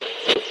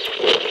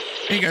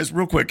Hey guys,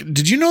 real quick.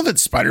 Did you know that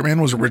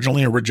Spider-Man was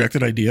originally a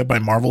rejected idea by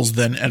Marvel's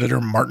then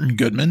editor Martin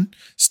Goodman?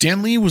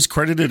 Stan Lee was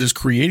credited as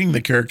creating the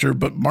character,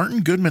 but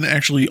Martin Goodman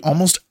actually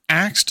almost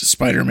axed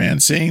Spider-Man,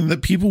 saying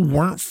that people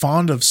weren't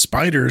fond of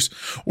spiders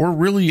or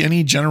really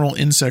any general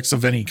insects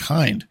of any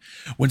kind.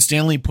 When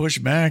Stan Lee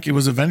pushed back, it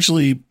was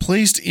eventually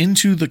placed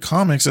into the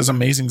comics as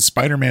Amazing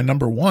Spider-Man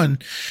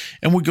 #1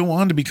 and would go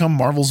on to become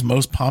Marvel's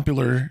most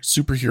popular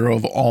superhero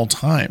of all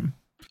time.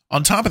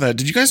 On top of that,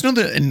 did you guys know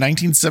that in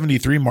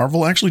 1973,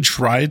 Marvel actually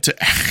tried to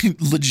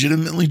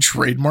legitimately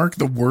trademark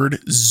the word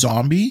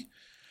zombie?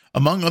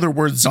 Among other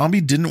words,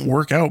 zombie didn't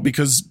work out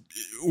because,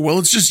 well,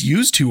 it's just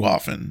used too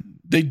often.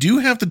 They do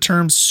have the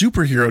term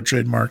superhero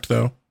trademarked,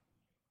 though.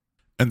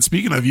 And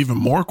speaking of even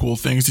more cool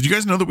things, did you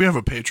guys know that we have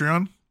a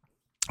Patreon?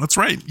 That's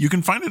right. You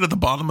can find it at the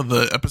bottom of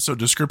the episode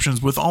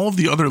descriptions with all of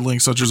the other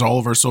links, such as all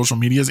of our social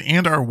medias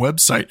and our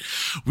website.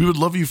 We would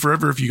love you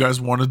forever if you guys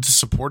wanted to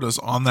support us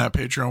on that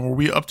Patreon, where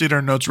we update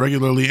our notes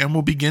regularly and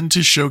will begin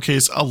to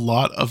showcase a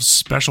lot of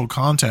special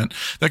content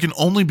that can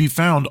only be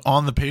found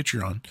on the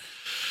Patreon.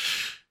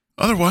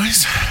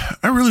 Otherwise,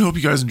 I really hope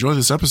you guys enjoy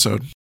this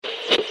episode.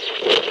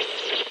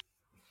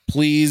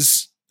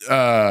 Please,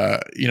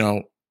 I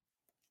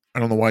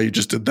don't know why you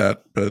just did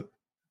that, but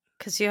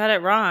because you had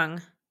it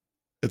wrong.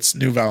 It's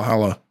New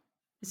Valhalla.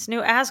 It's New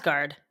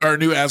Asgard. Or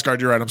New Asgard,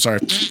 you're right. I'm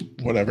sorry.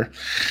 Whatever.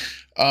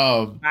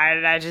 Why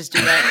did I just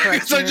do that? I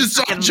just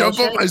saw it jump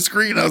on my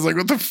screen. I was like,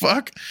 what the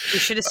fuck? You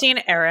should have seen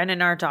Aaron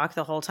in our doc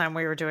the whole time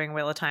we were doing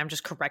Wheel of Time,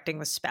 just correcting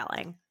the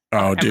spelling.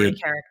 Oh, of every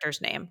dude.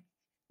 character's name.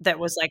 That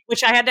was like,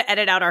 which I had to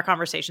edit out our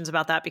conversations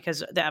about that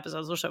because the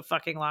episodes were so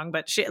fucking long.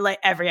 But she, like,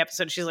 every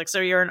episode, she's like,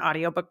 so you're an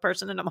audiobook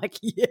person? And I'm like,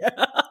 yeah.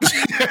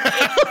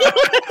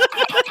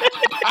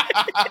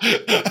 Trying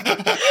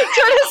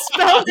to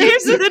spell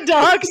names in the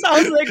docs.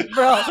 I was like,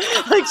 bro,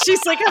 like,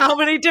 she's like, how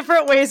many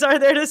different ways are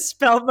there to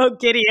spell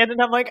Mogideon?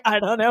 And I'm like, I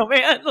don't know,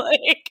 man.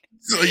 Like,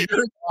 so you're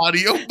an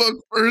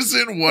audiobook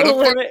person? What a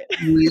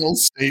fucking real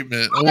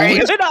statement. Are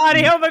you an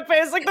audiobook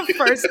fan? It's like the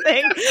first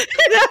thing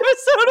in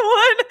episode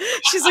 1.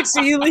 She's like,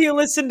 so you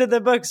listen to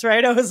the books,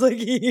 right? I was like,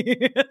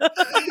 yeah.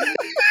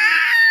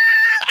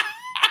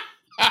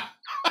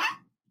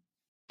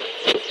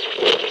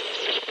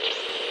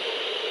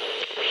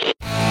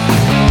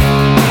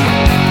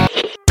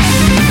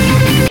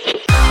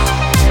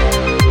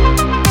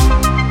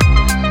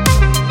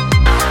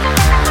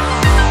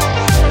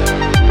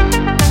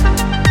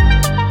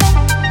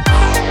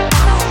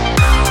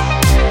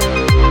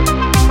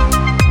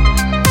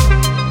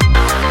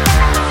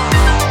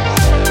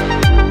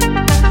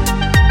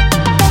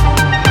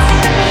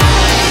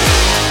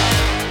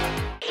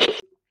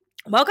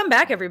 Welcome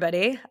back,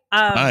 everybody.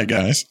 Hi,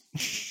 guys.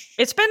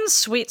 It's been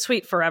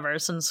sweet forever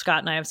since Scott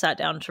and I have sat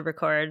down to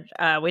record.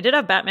 We did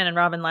have Batman and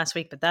Robin last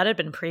week, but that had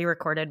been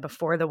pre-recorded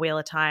before the Wheel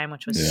of Time,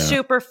 which was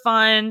super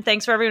fun.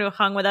 Thanks for everyone who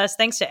hung with us.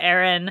 Thanks to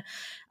Aaron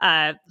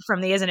from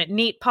the Isn't It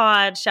Neat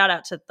pod. Shout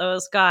out to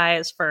those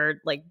guys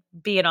for like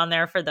being on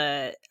there for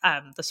the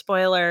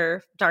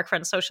spoiler Dark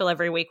Friends social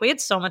every week. We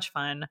had so much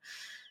fun.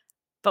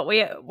 But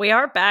we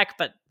are back,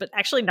 but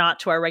actually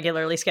not to our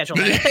regularly scheduled.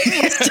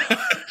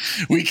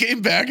 We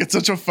came back at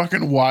such a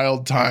fucking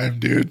wild time,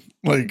 dude.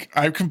 Like,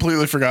 I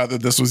completely forgot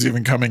that this was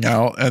even coming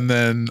out. And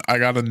then I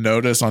got a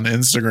notice on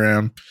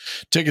Instagram,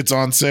 tickets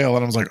on sale.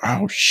 And I was like,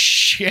 oh,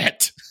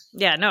 shit.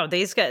 Yeah, no,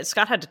 these guys,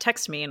 Scott had to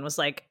text me and was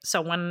like,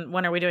 so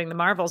when are we doing the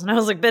Marvels? And I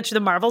was like, bitch, the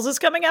Marvels is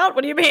coming out?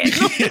 What do you mean?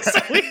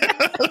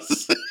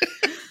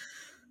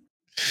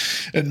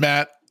 And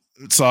Matt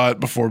saw it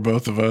before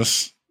both of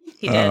us.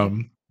 He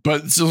did.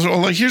 But so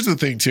like, here's the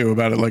thing too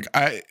about it. Like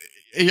I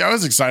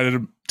was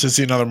excited to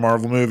see another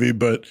Marvel movie,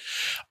 but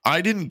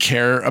I didn't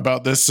care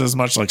about this as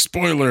much, like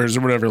spoilers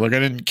or whatever. Like I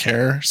didn't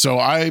care. So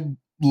I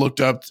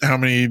looked up how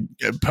many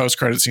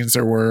post-credit scenes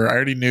there were. I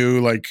already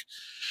knew like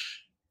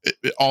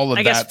all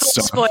of that stuff. I guess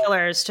full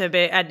spoilers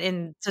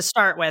to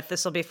start with.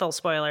 This will be full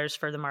spoilers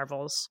for the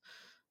Marvels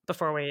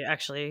before we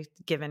actually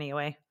give any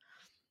away.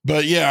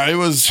 But yeah, it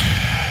was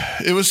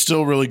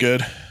still really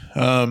good.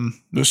 It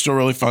was still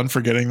really fun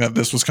forgetting that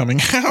this was coming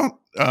out.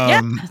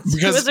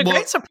 It was a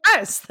great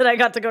surprise that I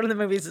got to go to the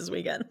movies this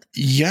weekend.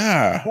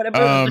 Yeah.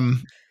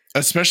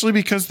 Especially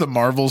because the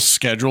Marvel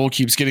schedule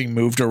keeps getting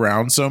moved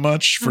around so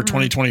much for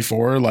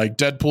 2024. Like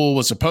Deadpool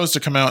was supposed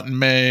to come out in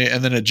May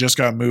and then it just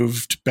got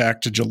moved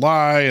back to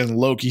July, and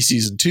Loki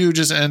season 2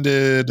 just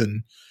ended,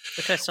 and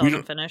which I still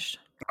haven't finished.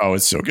 Oh,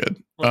 it's so good.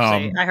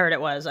 I heard it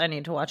was. I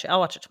need to watch it.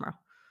 I'll watch it tomorrow.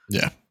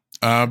 Yeah.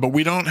 But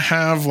we don't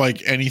have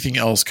like anything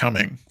else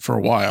coming for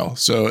a while.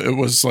 So it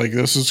was like,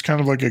 this is kind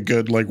of like a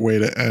good like way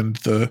to end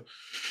I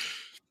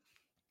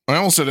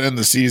almost said end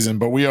the season,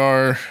 but we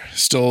are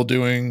still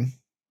doing,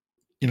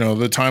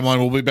 the timeline.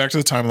 We'll be back to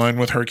the timeline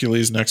with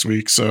Hercules next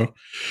week. So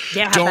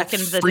don't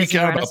freak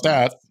out about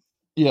that.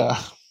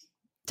 Yeah.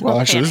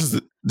 Well, actually,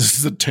 this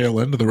is the tail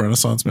end of the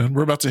Renaissance, man.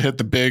 We're about to hit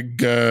the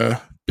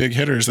big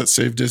hitters that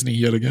saved Disney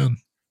yet again.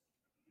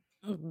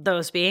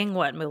 Those being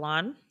what?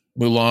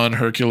 Mulan,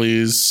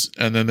 Hercules,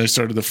 and then they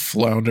started to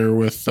flounder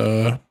with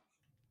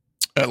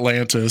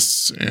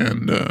Atlantis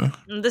and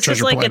This Treasure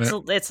is like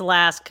Planet. its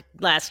last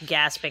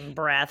gasping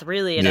breath.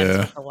 Really, it ends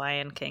with the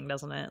Lion King,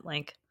 doesn't it?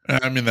 Like,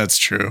 I mean, that's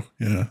true.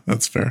 Yeah,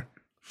 that's fair.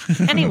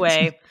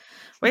 Anyway,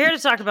 we're here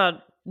to talk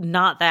about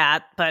not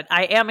that, but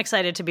I am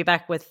excited to be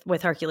back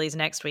with Hercules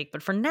next week.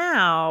 But for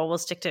now, we'll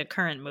stick to a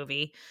current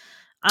movie.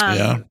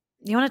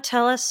 You want to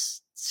tell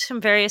us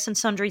some various and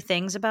sundry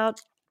things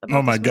about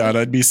oh my this God,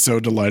 movie? I'd be so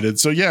delighted.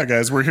 So yeah,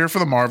 guys, we're here for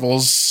the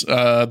Marvels,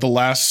 the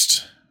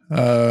last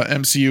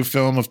MCU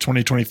film of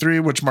 2023,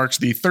 which marks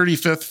the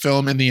 35th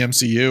film in the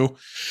MCU.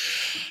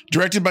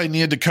 Directed by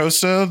Nia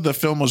DaCosta, the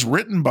film was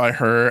written by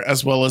her,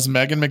 as well as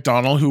Megan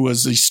McDonnell, who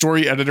was the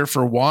story editor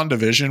for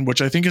WandaVision,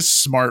 which I think is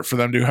smart for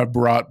them to have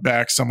brought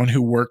back someone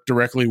who worked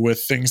directly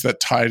with things that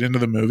tied into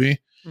the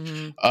movie.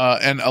 Mm-hmm.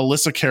 And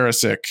Alyssa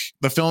Karasik.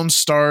 The film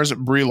stars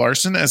Brie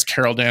Larson as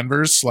Carol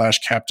Danvers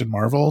 / Captain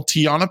Marvel,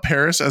 Tiana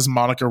Paris as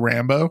Monica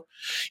Rambeau,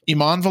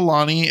 Iman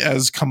Vellani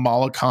as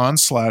Kamala Khan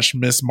 /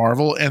 Miss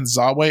Marvel, and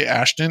Zawe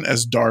Ashton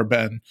as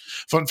Dar-Ben.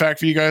 Fun fact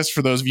for you guys,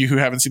 for those of you who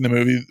haven't seen the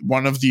movie,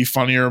 one of the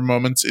funnier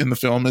moments in the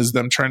film is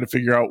them trying to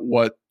figure out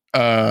what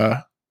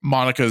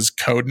Monica's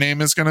code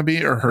name is going to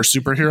be, or her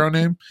superhero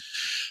name.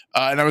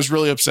 And I was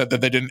really upset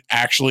that they didn't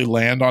actually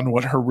land on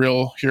what her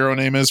real hero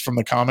name is from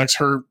the comics.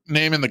 Her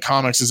name in the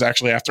comics is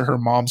actually after her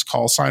mom's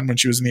call sign when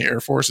she was in the Air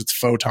Force. It's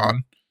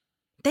Photon.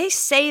 They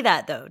say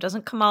that, though.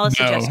 Doesn't Kamala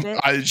suggest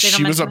it?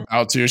 She was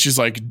about to. She's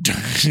like,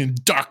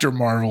 Dr.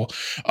 Marvel,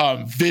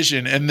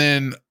 Vision. And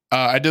then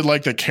I did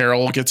like that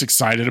Carol gets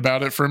excited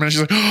about it for a minute. She's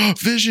like, oh,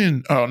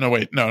 Vision. Oh, no,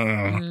 wait.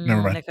 No.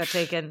 Never mind. It got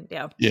taken.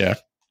 Yeah. Yeah.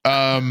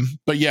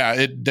 But yeah,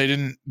 they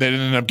didn't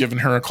end up giving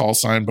her a call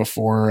sign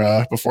before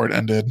it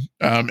ended.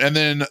 And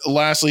then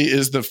lastly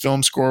is the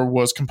film score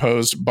was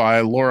composed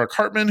by Laura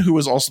Cartman, who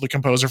was also the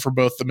composer for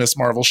both the Miss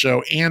Marvel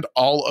show and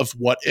all of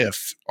What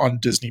If on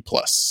Disney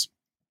Plus.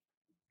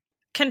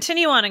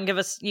 Continue on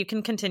and you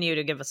can continue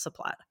to give us the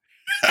plot.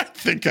 I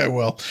think I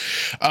will.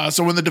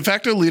 So when the de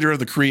facto leader of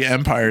the Kree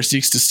Empire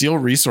seeks to steal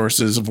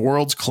resources of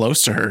worlds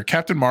close to her,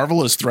 Captain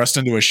Marvel is thrust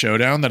into a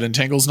showdown that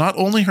entangles not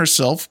only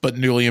herself, but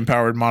newly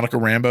empowered Monica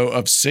Rambeau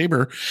of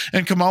Saber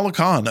and Kamala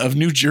Khan of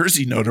New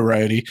Jersey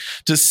notoriety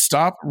to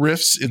stop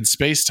rifts in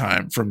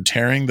space-time from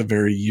tearing the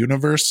very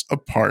universe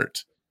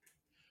apart.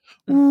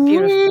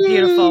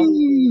 Beautiful.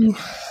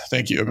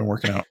 Thank you. I've been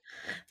working out.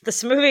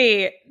 This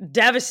movie,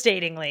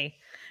 devastatingly,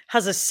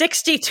 has a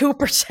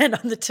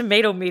 62% on the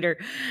tomato meter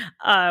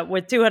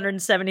with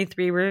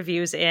 273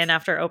 reviews in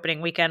after opening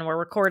weekend. We're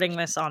recording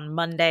this on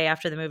Monday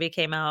after the movie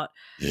came out.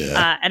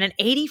 Yeah. And an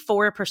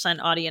 84%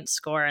 audience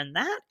score. And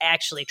that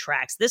actually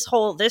tracks. This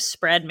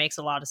spread makes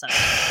a lot of sense.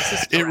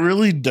 It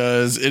really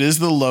does. It is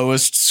the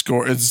lowest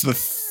score. It's the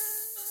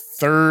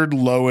third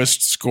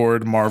lowest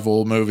scored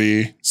Marvel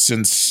movie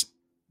since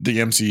the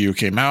MCU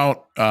came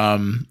out.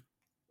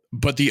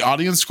 But the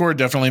audience score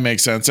definitely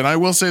makes sense. And I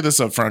will say this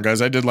up front,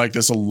 guys. I did like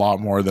this a lot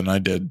more than I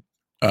did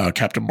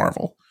Captain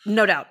Marvel.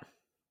 No doubt.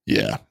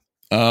 Yeah.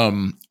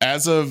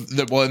 As of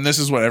and this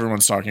is what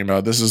everyone's talking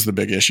about. This is the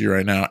big issue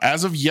right now.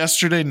 As of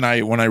yesterday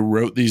night, when I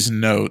wrote these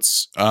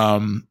notes,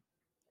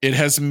 it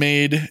has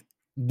made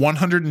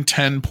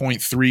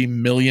 $110.3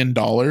 million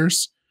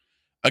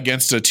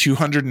against a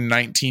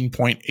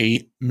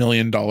 $219.8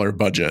 million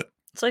budget.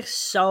 It's like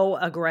so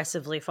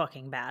aggressively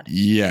fucking bad.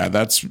 Yeah,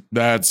 that's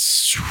the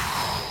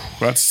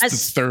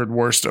third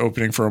worst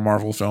opening for a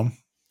Marvel film.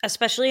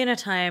 Especially in a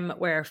time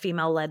where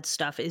female-led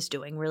stuff is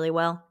doing really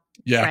well.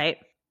 Yeah. Right?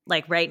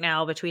 Like right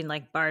now between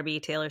like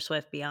Barbie, Taylor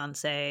Swift,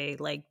 Beyonce,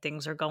 like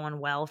things are going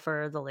well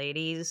for the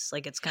ladies.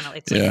 Like it's kind of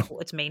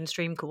it's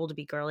mainstream cool to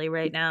be girly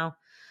right now.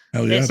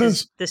 Hell yeah,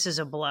 this is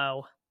a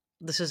blow.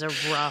 This is a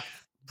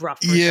rough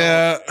result.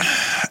 Yeah.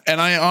 And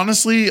I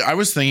was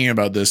thinking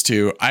about this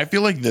too. I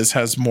feel like this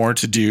has more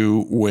to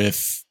do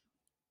with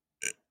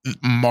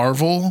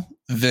Marvel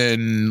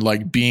than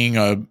like being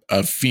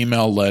a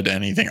female led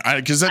anything,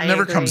 because that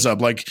never comes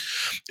up. Like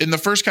in the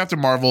first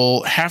Captain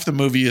Marvel, half the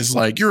movie is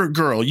like, you're a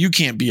girl, you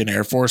can't be an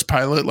Air Force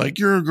pilot, like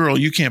you're a girl,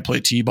 you can't play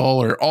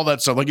t-ball, or all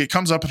that stuff. Like it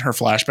comes up in her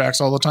flashbacks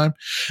all the time.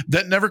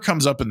 That never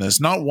comes up in this.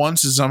 Not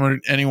once is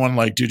anyone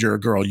like, dude, you're a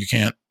girl, you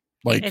can't.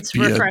 Like it's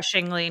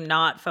refreshingly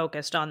not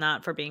focused on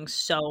that for being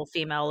so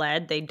female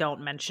led. They don't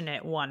mention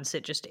it once.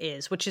 It just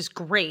is, which is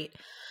great.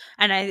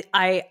 And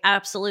I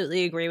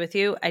absolutely agree with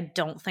you. I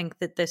don't think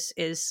that this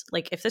is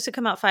like, if this had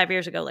come out 5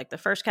 years ago, like the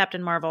first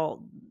Captain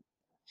Marvel,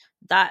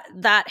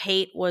 that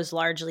hate was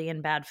largely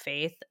in bad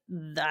faith.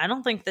 I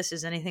don't think this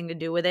has anything to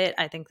do with it.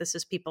 I think this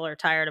is people are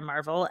tired of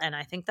Marvel. And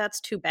I think that's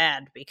too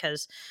bad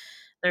because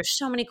there's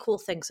so many cool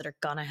things that are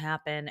gonna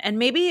happen. And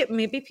maybe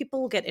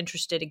people will get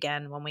interested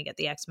again when we get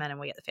the X-Men and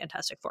we get the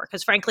Fantastic Four.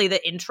 Because frankly,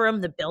 the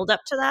build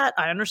up to that,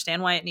 I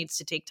understand why it needs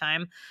to take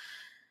time.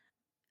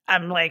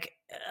 I'm like,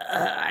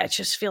 I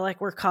just feel like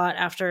we're caught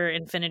after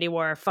Infinity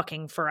War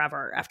fucking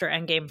forever, after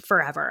Endgame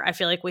forever. I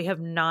feel like we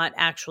have not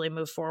actually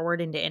moved forward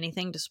into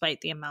anything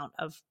despite the amount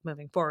of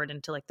moving forward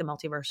into like the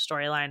multiverse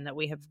storyline that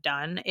we have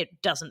done.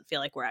 It doesn't feel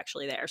like we're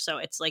actually there. So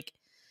it's like,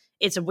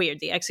 it's weird.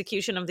 The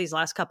execution of these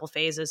last couple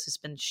phases has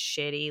been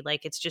shitty.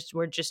 Like it's just,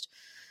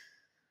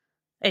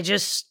 it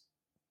just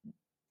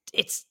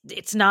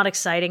it's not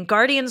exciting.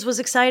 Guardians was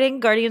exciting.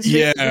 Guardians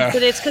 3,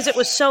 but it's because it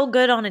was so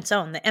good on its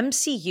own. The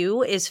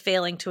MCU is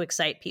failing to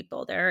excite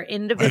people. There are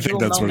individual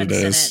moments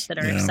in it that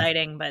are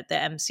exciting, but the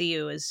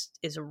MCU is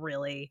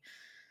really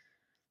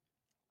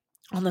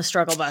on the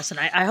struggle bus. And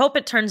I hope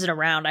it turns it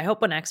around. I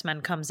hope when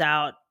X-Men comes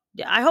out,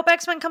 I hope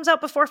X-Men comes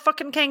out before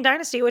fucking Kang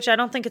Dynasty, which I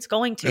don't think it's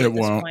going to. It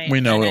won't. We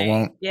know it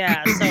won't.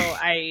 Yeah, so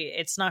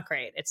it's not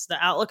great. The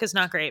outlook is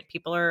not great.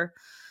 People are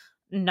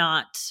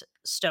not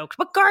stoked,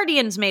 but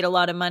Guardians made a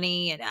lot of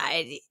money, and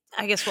I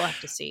guess we'll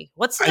have to see.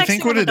 What's the next I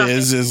think what it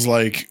is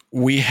like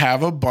we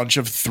have a bunch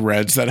of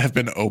threads that have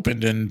been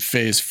opened in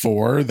phase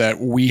 4 that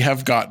we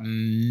have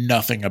gotten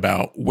nothing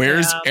about.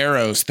 Where's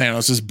Eros,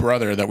 Thanos'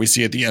 brother that we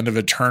see at the end of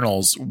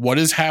Eternals? What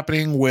is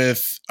happening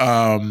with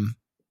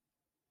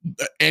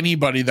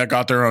anybody that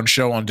got their own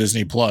show on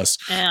Disney Plus?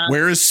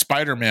 Where is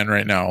Spider-Man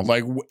right now?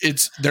 Like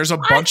there's a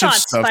bunch of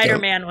stuff.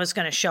 Spider-Man was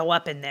going to show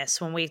up in this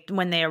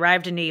when they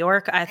arrived in New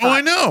York. I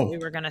thought we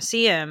were going to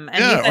see him.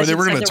 And or they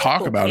were going to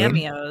talk about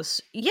cameos.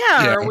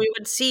 Or we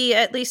would see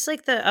at least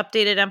like the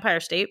updated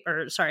Empire State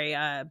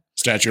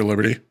Statue of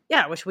Liberty.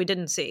 Yeah, which we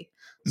didn't see.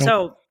 Nope.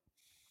 So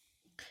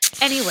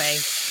anyway.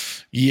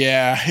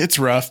 Yeah, it's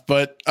rough,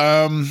 but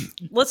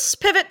let's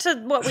pivot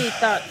to what we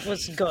thought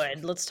was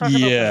good. Let's talk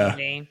about the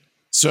movie.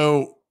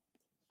 So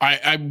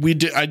I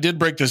did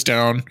break this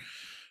down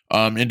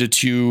into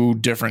two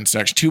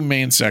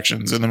main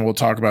sections, and then we'll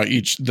talk about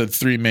the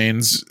 3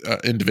 mains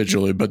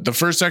individually. But the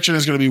first section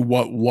is going to be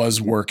what was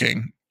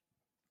working.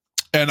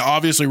 And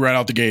obviously right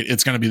out the gate,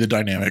 it's going to be the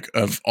dynamic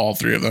of all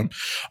 3 of them.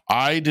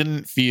 I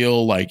didn't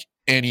feel like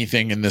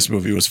anything in this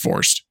movie was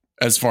forced.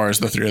 As far as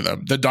the 3 of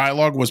them, the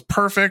dialogue was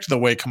perfect. The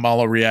way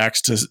Kamala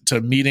reacts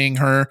to meeting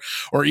her,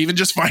 or even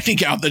just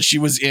finding out that she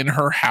was in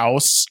her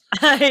house,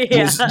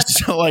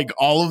 like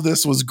all of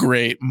this was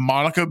great.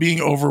 Monica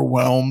being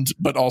overwhelmed,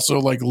 but also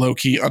like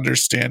low-key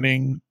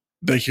understanding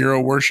the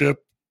hero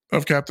worship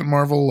of Captain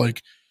Marvel.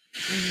 Like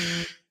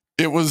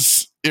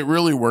it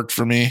really worked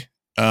for me.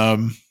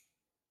 The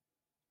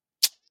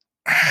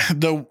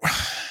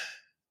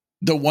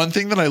one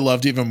thing that I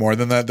loved even more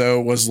than that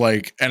though was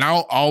like, and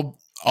I'll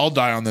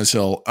die on this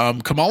hill.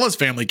 Kamala's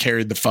family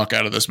carried the fuck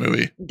out of this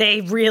movie.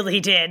 They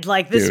really did.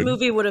 Like this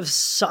movie would have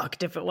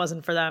sucked if it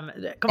wasn't for them.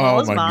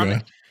 Kamala's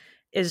mom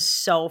is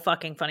so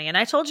fucking funny. And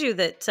I told you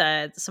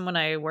that someone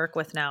I work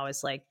with now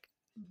is like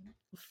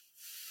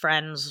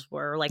friends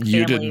were like family.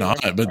 You did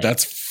not, but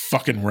that's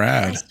fucking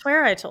rad. I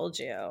swear I told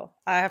you.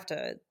 I'll have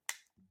to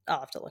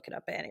look it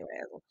up anyway.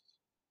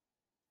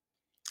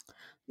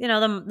 You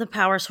know, the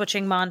power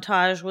switching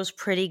montage was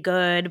pretty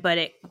good, but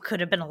it could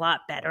have been a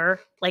lot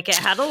better. Like it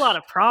had a lot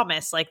of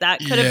promise. Like that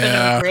could have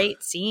been a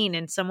great scene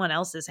in someone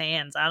else's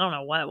hands. I don't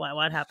know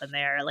what happened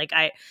there. Like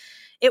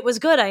it was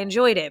good. I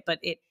enjoyed it, but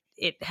it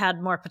had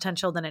more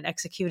potential than it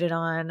executed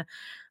on.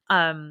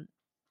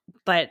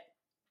 But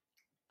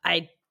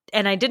I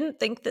didn't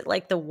think that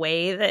like the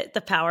way that the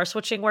power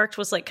switching worked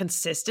was like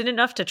consistent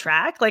enough to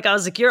track. Like I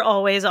was like, you're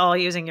always all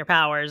using your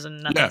powers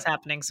and nothing's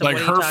happening. So like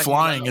what are her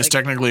flying is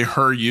technically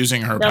her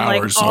using her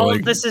powers. Like, all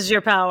of this is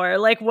your power.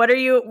 Like what are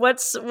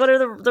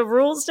the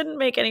rules? Didn't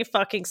make any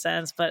fucking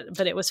sense, but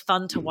it was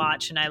fun to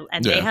watch.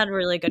 And they had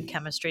really good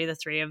chemistry. The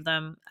 3 of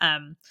them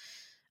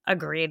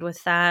agreed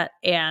with that.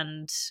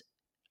 And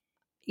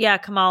yeah,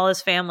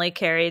 Kamala's family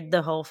carried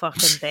the whole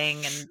fucking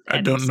thing. And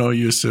I don't know,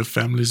 Yusuf.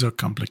 Families are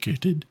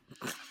complicated.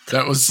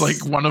 That was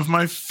like one of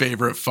my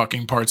favorite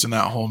fucking parts in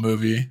that whole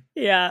movie.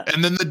 Yeah.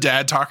 And then the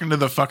dad talking to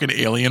the fucking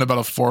alien about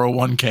a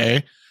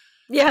 401k.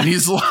 Yeah. And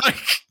he's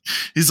like,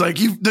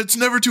 that's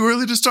never too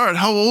early to start.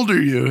 How old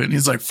are you? And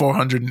he's like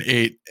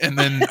 408. And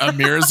then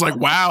Amir's like,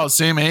 wow,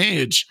 same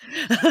age.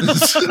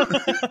 It's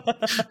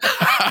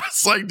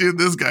like, dude,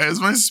 this guy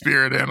is my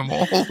spirit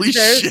animal. Holy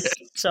shit.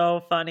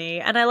 So funny.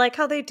 And I like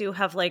how they do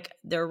have like,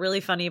 they're really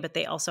funny, but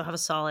they also have a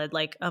solid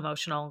like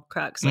emotional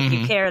crux. Like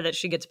you care that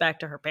she gets back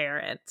to her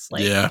parents.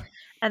 Like, yeah.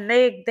 And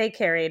they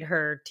carried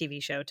her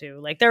TV show too.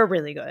 Like they're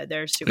really good.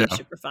 They're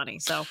super funny.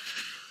 So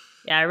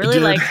yeah, I really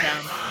liked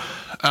them.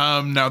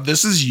 Now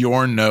this is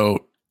your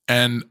note,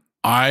 and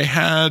I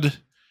had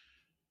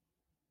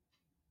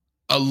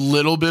a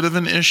little bit of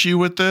an issue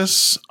with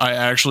this. I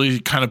actually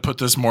kind of put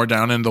this more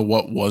down into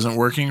what wasn't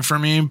working for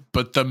me,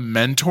 but the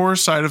mentor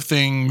side of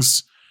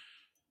things,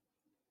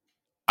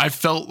 I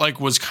felt like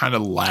was kind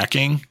of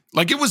lacking.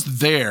 Like it was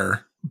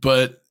there,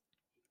 but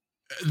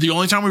the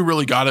only time we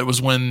really got it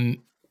was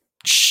when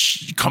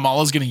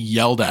Kamala's getting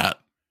yelled at.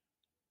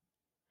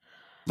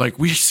 Like,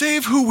 we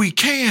save who we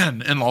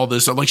can and all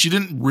this. Like, she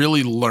didn't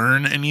really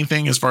learn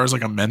anything as far as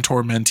like a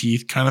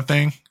mentor-mentee kind of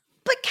thing.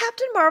 But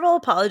Captain Marvel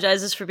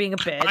apologizes for being a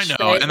bitch. I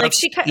know. Right? And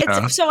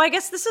so I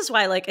guess this is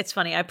why, like, it's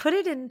funny. I put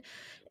it in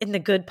the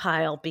good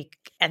pile,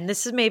 and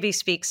this is maybe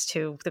speaks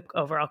to the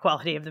overall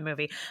quality of the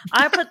movie.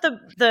 I put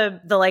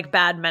the like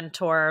bad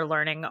mentor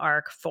learning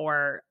arc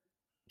for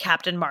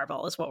Captain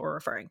Marvel is what we're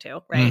referring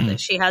to, right? Mm-hmm.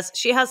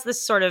 She has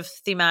this sort of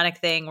thematic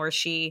thing where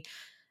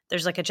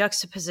there's like a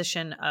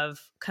juxtaposition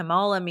of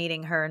Kamala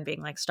meeting her and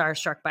being like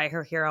starstruck by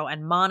her hero,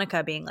 and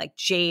Monica being like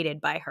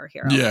jaded by her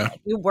hero. Yeah.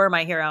 Like, you were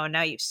my hero and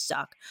now you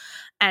suck.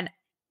 And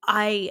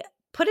I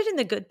put it in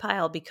the good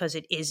pile because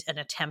it is an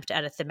attempt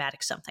at a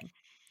thematic something.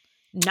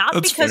 Not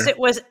That's because fair. It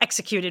was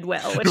executed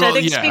well, which I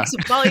think speaks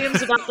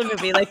volumes about the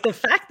movie. Like, the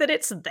fact that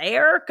it's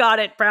there got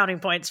it brownie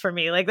points for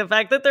me. Like, the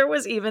fact that there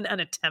was even an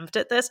attempt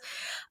at this.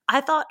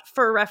 I thought,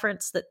 for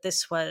reference, that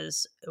this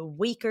was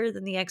weaker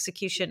than the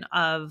execution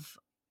of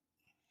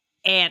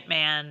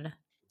Ant-Man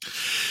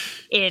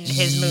in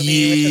his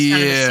movie, which was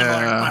kind of a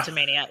similar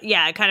Quantumania.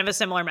 Yeah, kind of a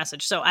similar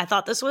message. So I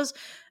thought this was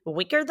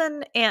weaker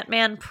than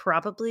Ant-Man,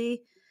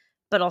 probably,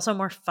 but also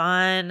more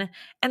fun.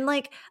 And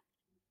like,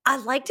 I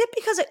liked it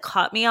because it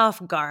caught me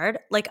off guard.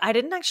 Like, I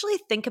didn't actually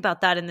think about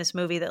that in this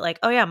movie, that like,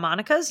 oh yeah,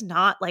 Monica's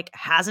not like,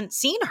 hasn't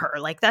seen her.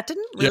 Like, that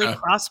didn't really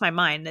cross my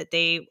mind, that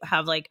they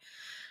have like,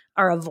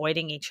 are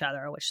avoiding each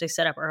other, which they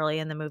set up early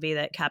in the movie,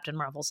 that Captain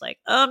Marvel's like,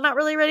 oh, I'm not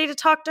really ready to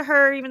talk to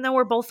her, even though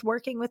we're both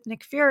working with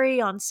Nick Fury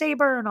on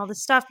Saber and all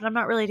this stuff, but I'm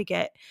not ready to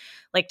get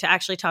like to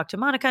actually talk to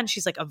Monica. And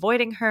she's like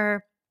avoiding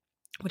her,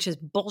 which is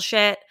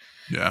bullshit.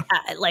 Yeah.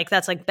 Like,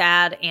 that's like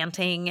bad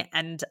anting.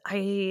 And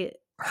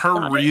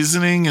her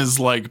reasoning is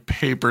like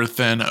paper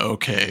thin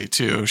okay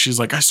too. She's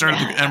like, I started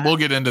and we'll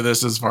get into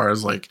this as far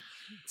as like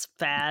it's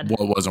bad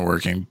what wasn't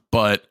working,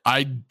 but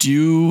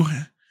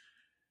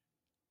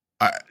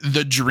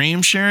the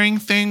dream sharing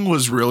thing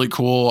was really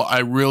cool. I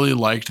really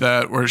liked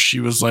that, where she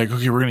was like,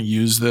 okay, we're going to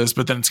use this,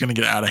 but then it's going to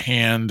get out of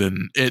hand,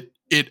 and it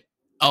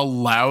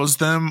allows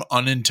them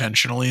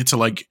unintentionally to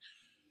like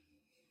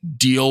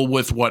deal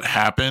with what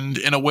happened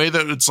in a way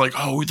that it's like,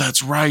 oh,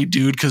 that's right,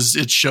 dude, because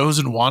it shows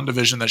in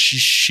WandaVision that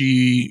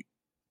she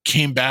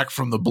came back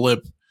from the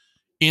blip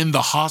in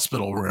the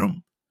hospital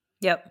room.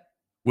 Yep.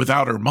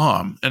 Without her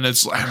mom. And I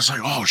was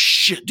like, oh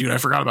shit, dude, I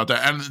forgot about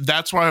that. And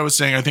that's why I was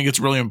saying I think it's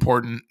really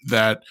important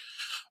that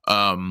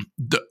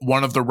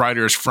one of the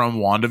writers from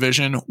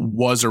WandaVision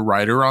was a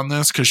writer on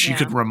this, because she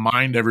could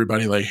remind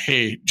everybody like,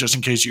 hey, just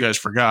in case you guys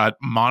forgot,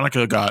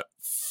 Monica got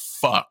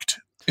fucked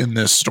in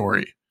this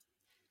story.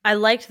 I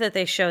liked that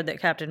they showed that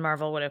Captain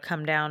Marvel would have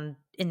come down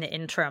in the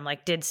interim,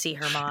 like did see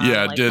her mom.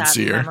 Yeah, like, did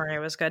see her. Memory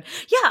was good.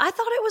 Yeah, I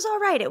thought it was all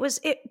right.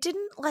 It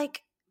didn't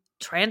like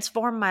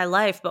transform my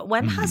life, but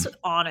when has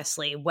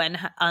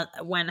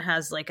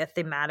like a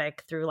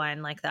thematic through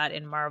line like that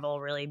in Marvel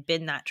really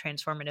been that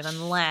transformative,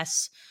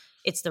 unless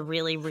it's the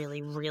really,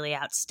 really, really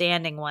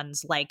outstanding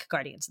ones like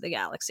Guardians of the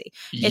Galaxy.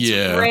 It's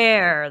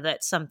rare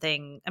that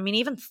something, I mean,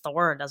 even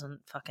Thor doesn't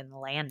fucking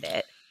land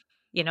it.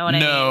 You know what I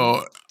mean?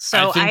 No,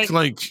 so I think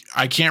like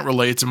I can't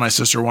relate to my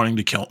sister wanting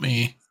to kill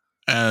me.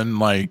 And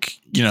like,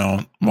 you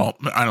know, well,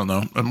 I don't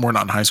know. We're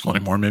not in high school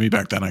anymore. Maybe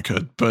back then I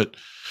could, but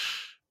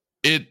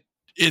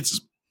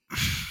it's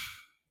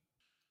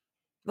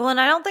well,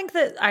 and I don't think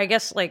that, I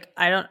guess like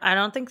I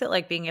don't think that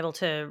like being able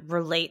to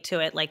relate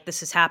to it, like this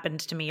has happened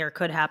to me or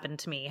could happen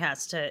to me,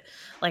 has to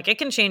like, it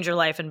can change your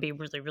life and be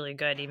really, really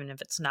good, even if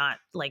it's not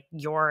like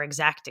your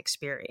exact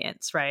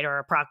experience, right?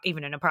 Or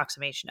even an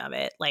approximation of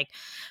it. Like,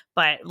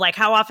 but like,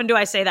 how often do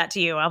I say that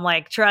to you? I'm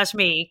like, trust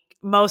me,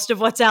 most of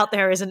what's out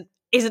there isn't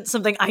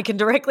something I can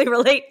directly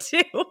relate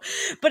to,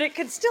 but it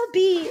could still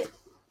be,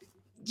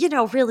 you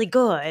know, really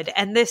good.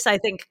 And this, I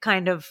think,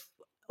 kind of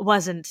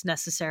wasn't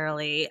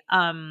necessarily.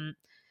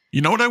 You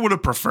know what I would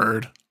have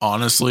preferred?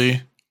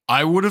 Honestly,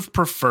 I would have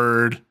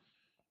preferred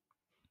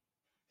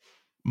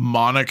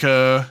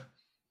Monica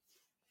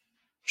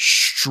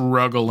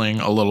struggling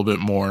a little bit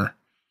more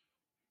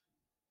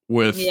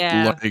with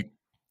like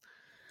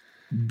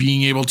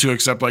being able to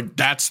accept like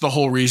that's the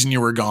whole reason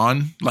you were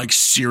gone. Like,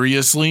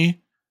 seriously.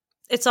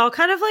 It's all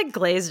kind of like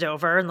glazed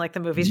over, and like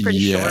the movie's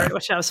pretty short,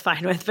 which I was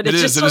fine with. But it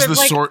is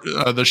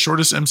the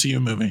shortest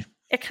MCU movie.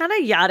 It kind of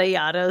yada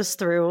yadas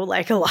through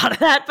like a lot of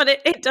that, but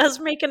it does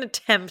make an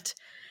attempt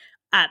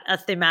at a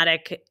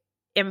thematic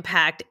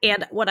impact.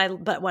 And what I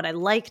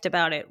liked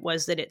about it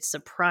was that it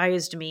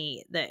surprised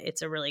me that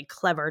it's a really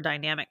clever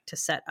dynamic to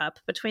set up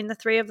between the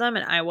three of them,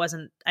 and I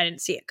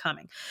didn't see it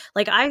coming.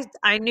 Like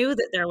I knew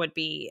that there would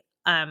be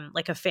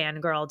like a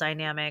fangirl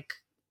dynamic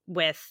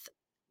with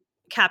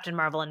Captain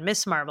Marvel and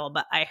Miss Marvel,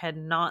 but I had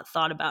not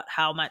thought about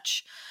how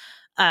much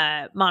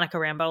Monica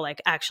Rambeau like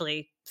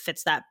actually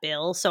fits that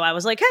bill. So I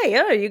was like,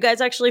 hey, you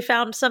guys actually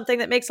found something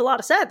that makes a lot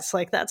of sense.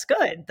 Like, that's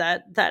good.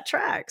 That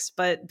tracks.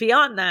 But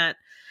beyond that,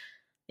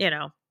 you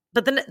know,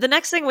 but the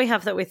next thing we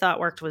have that we thought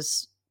worked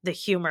was the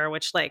humor,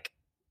 which like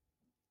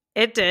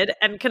it did.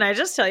 And can I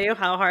just tell you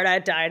how hard I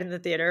died in the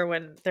theater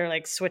when they're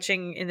like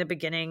switching in the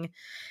beginning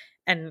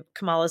and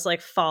Kamala's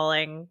like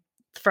falling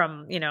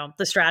from, you know,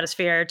 the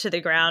stratosphere to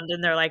the ground,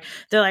 and they're like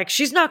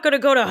she's not going to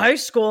go to high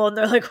school, and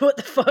they're like, what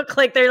the fuck,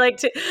 like they're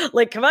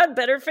like come on,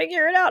 better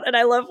figure it out. And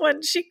I love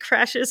when she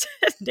crashes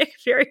and Nick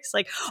Fury's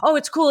like, oh,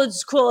 it's cool,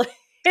 it's cool,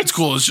 it's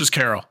just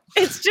Carol,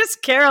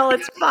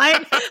 it's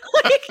fine.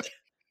 Like,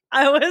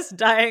 I was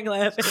dying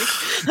laughing.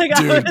 Like,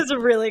 dude, I was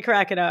really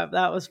cracking up.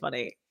 That was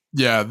funny.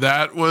 Yeah,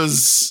 that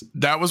was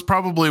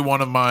probably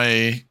one of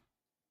my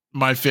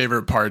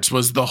favorite parts,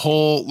 was the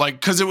whole like,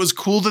 because it was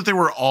cool that they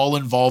were all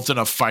involved in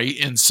a fight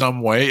in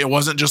some way. It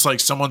wasn't just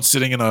like someone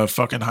sitting in a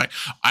fucking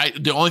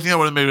the only thing that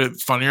would have made it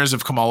funnier is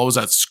if Kamala was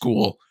at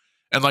school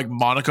and like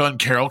Monica and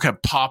Carol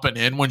kept popping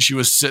in when she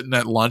was sitting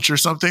at lunch or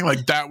something.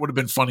 Like that would have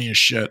been funny as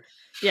shit.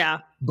 Yeah.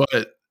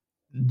 But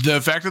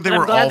the fact that they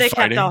were glad all they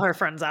fighting, kept all her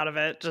friends out of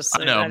it. Just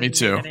I know, me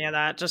too. Any of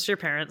that, just your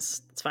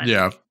parents. It's fine.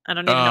 Yeah. I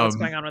don't even know what's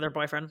going on with her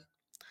boyfriend.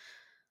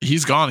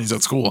 He's gone. He's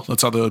at school.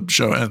 That's how the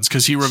show ends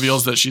because he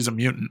reveals that she's a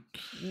mutant.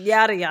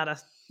 Yada yada.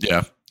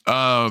 Yeah.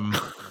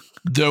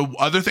 The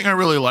other thing I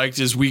really liked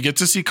is we get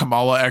to see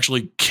Kamala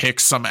actually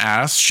kick some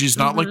ass. She's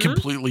not like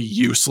completely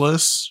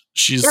useless.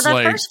 She's that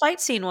like, first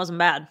fight scene wasn't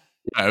bad.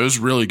 Yeah, it was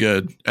really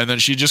good. And then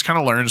she just kind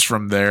of learns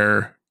from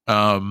there.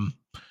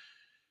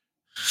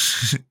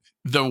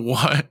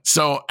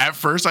 So at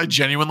first I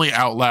genuinely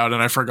out loud,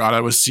 and I forgot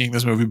I was seeing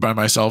this movie by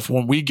myself.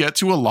 When we get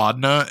to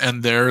Aladna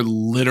and they're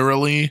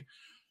literally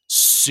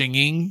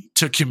singing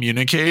to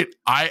communicate,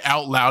 I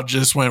out loud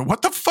just went,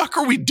 what the fuck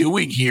are we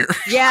doing here?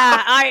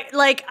 Yeah,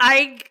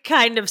 I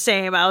kind of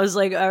same. I was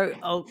like,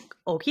 oh,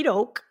 okie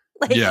doke.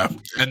 Like, yeah.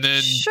 And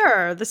then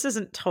sure, this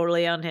isn't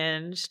totally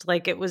unhinged.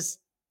 Like it was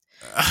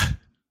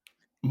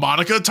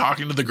Monica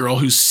talking to the girl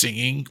who's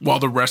singing while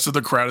the rest of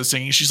the crowd is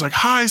singing. She's like,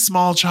 hi,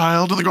 small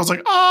child. And the girl's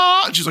like,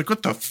 ah. And she's like,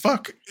 what the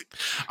fuck?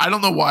 I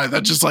don't know why.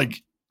 That just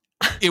like,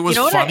 it was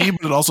funny,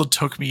 but it also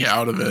took me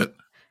out of it.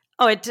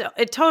 Oh,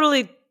 it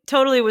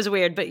totally was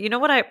weird. But you know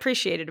what I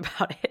appreciated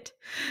about it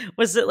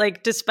was that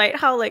like, despite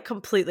how like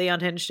completely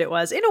unhinged it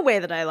was in a way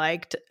that I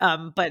liked,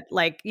 but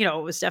like, you know,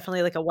 it was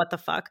definitely like a what the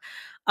fuck.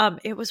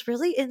 It was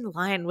really in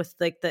line with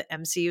like the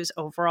MCU's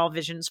overall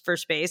visions for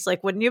space.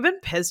 Like, wouldn't you have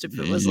been pissed if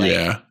it was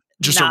like,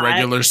 just a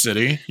regular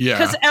city? Yeah.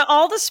 Because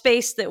all the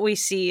space that we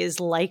see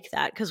is like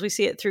that because we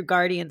see it through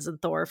Guardians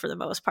and Thor for the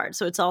most part.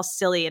 So it's all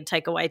silly and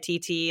Taika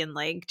Waititi and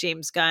like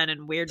James Gunn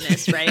and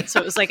weirdness, right? So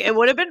it was like, it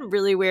would have been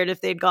really weird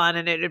if they'd gone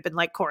and it had been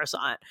like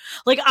Coruscant.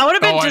 Like I would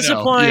have been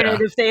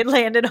disappointed if they'd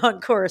landed on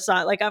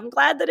Coruscant. Like I'm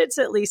glad that it's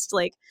at least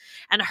like,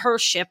 and her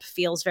ship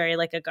feels very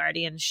like a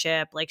Guardian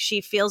ship. Like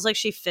she feels like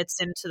she fits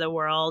into the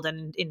world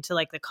and into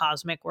like the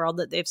cosmic world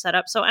that they've set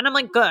up. So, and I'm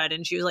like, good.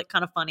 And she was like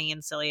kind of funny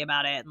and silly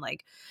about it. And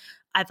like,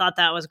 I thought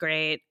that was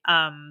great.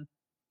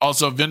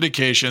 Also,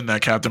 vindication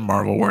that Captain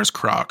Marvel wears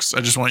Crocs. I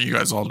just want you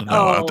guys all to know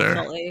out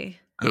there. Fully.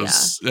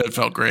 It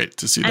felt great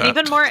to see and that.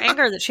 even more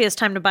anger that she has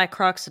time to buy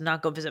Crocs and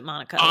not go visit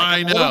Monica. Like,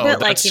 I know.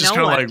 Bit like, you know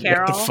what, like,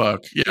 Carol? What the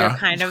fuck? Yeah. You're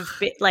kind of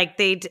like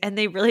they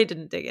really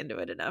didn't dig into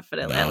it enough, but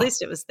at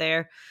least it was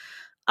there.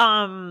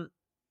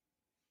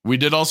 We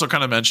did also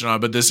kind of mention on it,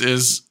 but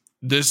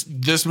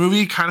this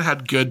movie kind of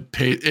had good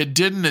pace. It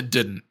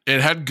didn't.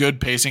 It had good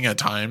pacing at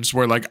times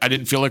where like I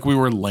didn't feel like we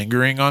were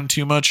lingering on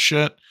too much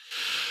shit.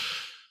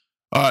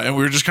 And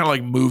we were just kind of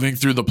like moving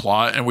through the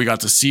plot, and we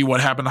got to see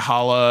what happened to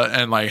Hala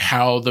and like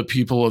how the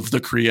people of the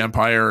Kree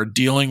Empire are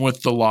dealing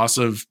with the loss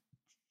of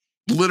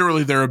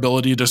literally their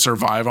ability to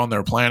survive on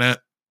their planet.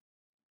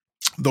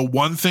 The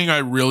one thing I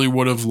really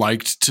would have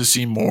liked to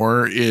see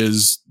more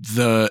is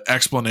the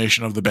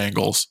explanation of the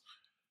bangles.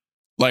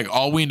 Like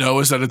all we know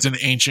is that it's an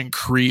ancient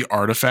Kree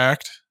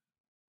artifact,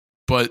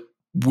 but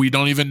we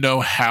don't even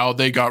know how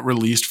they got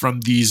released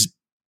from these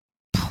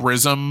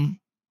prism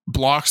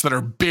blocks that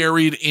are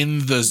buried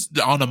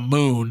on a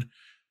moon.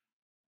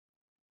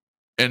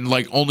 And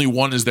like only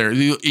one is there.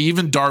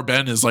 Even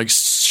Dar-Ben is like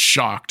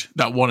shocked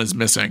that one is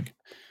missing.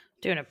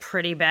 Doing a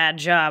pretty bad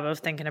job of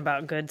thinking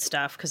about good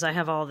stuff because I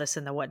have all this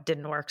in the what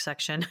didn't work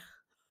section.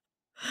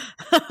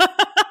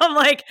 I'm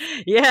like,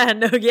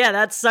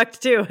 that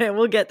sucked too. And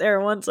we'll get there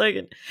in 1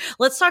 second.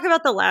 Let's talk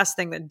about the last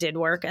thing that did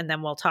work, and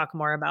then we'll talk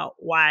more about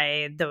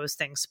why those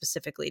things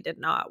specifically did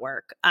not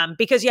work.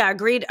 Because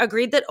agreed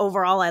that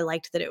overall I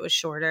liked that it was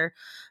shorter,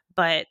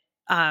 but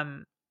I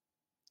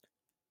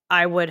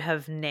would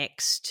have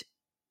nixed.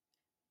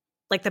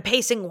 Like the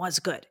pacing was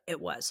good, it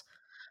was,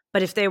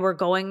 but if they were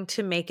going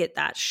to make it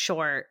that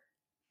short,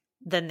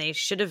 then they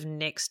should have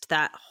nixed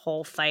that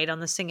whole fight on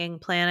the singing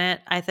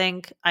planet. I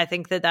think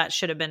that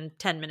should have been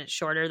 10 minutes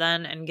shorter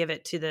then, and give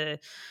it to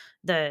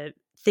the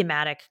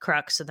thematic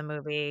crux of the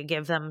movie.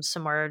 Give them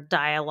some more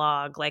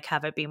dialogue, like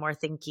have it be more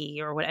thinky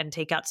or what, and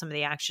take out some of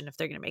the action if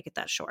they're going to make it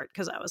that short.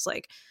 Cause I was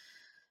like,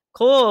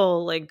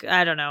 cool. Like,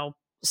 I don't know.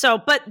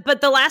 So,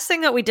 but the last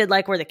thing that we did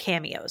like were the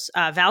cameos.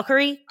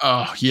 Valkyrie.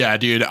 Oh yeah,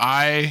 dude.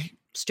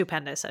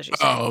 Stupendous, as you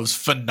say. Oh, it was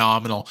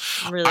phenomenal.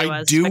 It really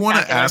was. I do want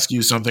to ask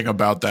you something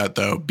about that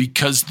though,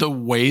 because the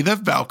way that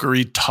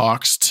Valkyrie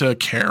talks to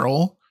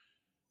Carol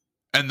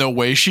and the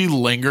way she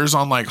lingers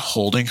on like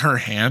holding her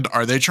hand,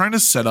 are they trying to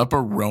set up a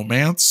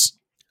romance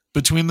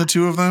between the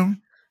two of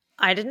them?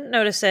 I didn't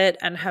notice it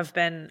and have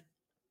been,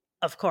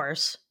 of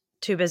course,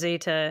 too busy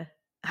to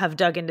have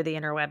dug into the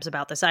interwebs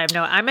about this.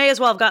 I may as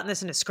well have gotten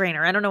this in a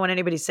screener. I don't know what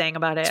anybody's saying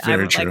about it.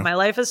 Very true. Like, my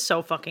life is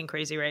so fucking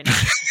crazy right now.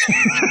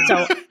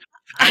 So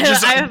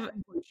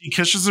she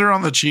kisses her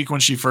on the cheek when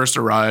she first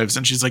arrives,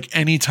 and she's like,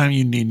 anytime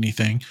you need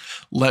anything,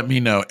 let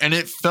me know. And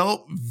it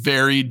felt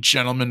very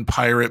Gentleman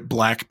Pirate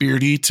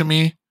Blackbeardy to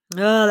me.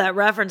 Oh, that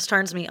reference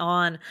turns me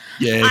on.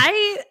 Yeah,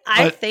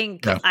 I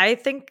think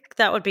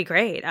that would be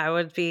great. I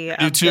would be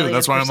a too.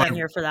 That's why I'm billion% like,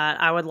 here for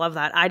that. I would love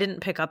that. I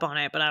didn't pick up on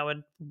it, but I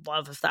would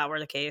love if that were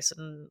the case.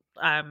 And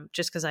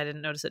just because I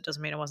didn't notice it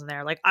doesn't mean it wasn't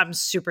there. Like, I'm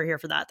super here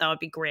for that. That would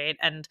be great.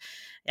 And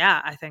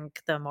yeah, I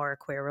think the more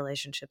queer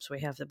relationships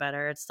we have, the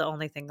better. It's the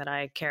only thing that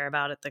I care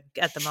about at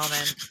the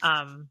moment.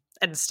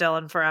 And still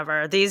and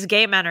forever. These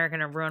gay men are going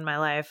to ruin my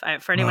life.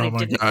 For anyone who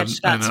didn't catch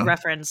Scott's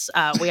reference,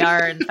 we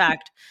are in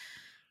fact.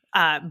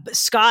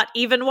 Scott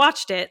even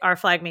watched it. Our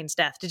Flag Means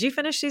Death. Did you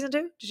finish season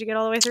 2? Did you get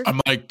all the way through?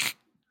 I'm like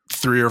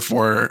 3 or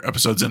 4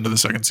 episodes into the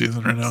second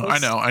season right now. I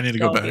know. I need to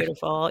go back.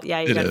 Beautiful. Yeah,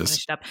 you got to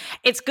finish it up.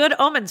 It's Good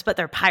Omens, but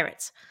they're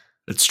pirates.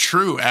 It's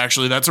true.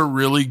 Actually, that's a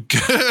really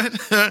good.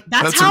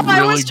 That's how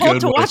I was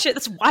told to watch it.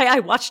 That's why I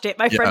watched it.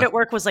 My friend at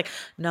work was like,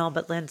 "No,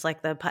 but Lynn's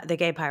like the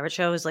gay pirate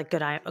show is like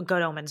Good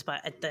Omens,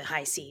 but at the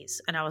high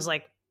seas." And I was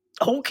like,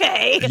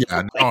 "Okay,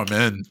 yeah, no, I'm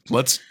in.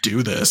 Let's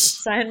do this.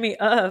 Sign me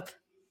up."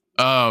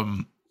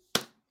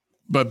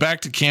 But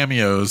back to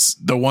cameos,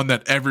 the one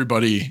that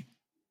everybody,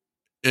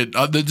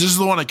 this is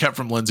the one I kept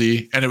from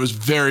Lindsay, and it was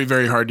very,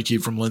 very hard to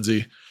keep from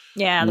Lindsay.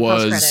 Yeah,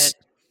 was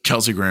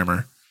Kelsey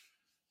Grammer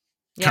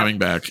coming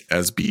back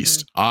as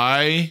Beast.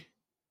 I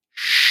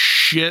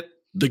shit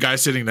the guy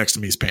sitting next to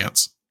me's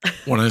pants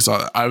when I saw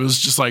that. I was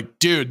just like,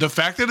 dude, the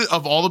fact that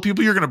of all the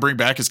people you're going to bring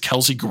back is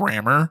Kelsey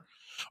Grammer,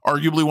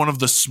 arguably one of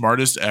the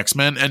smartest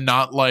X-Men, and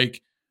not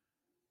like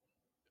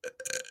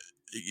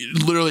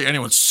literally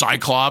anyone,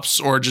 Cyclops,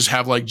 or just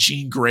have like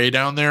Jean Grey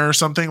down there or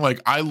something.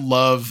 Like, I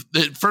love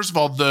it. First of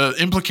all, the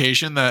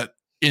implication that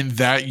in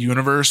that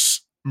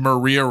universe,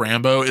 Maria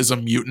Rambeau is a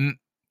mutant.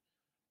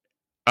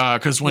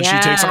 Because when she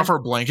takes off her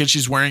blanket,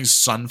 she's wearing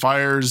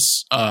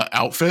Sunfire's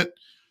outfit.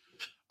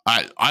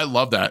 I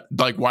love that.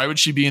 Like, why would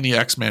she be in the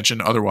X-Mansion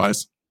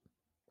otherwise?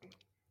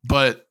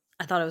 But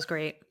I thought it was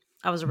great.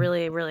 I was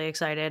really, really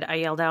excited. I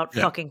yelled out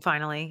fucking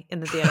finally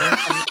in the theater.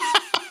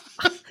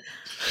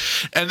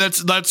 And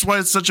that's why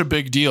it's such a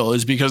big deal,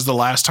 is because the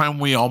last time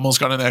we almost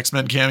got an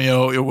X-Men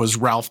cameo, it was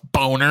Ralph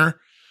Bohner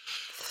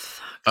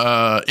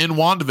in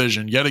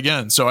WandaVision yet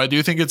again. So I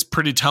do think it's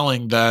pretty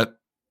telling that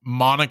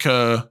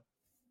Monica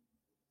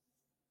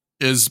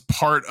is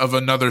part of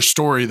another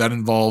story that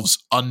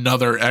involves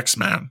another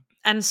X-Man.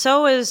 And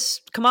so is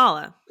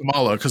Kamala.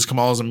 Because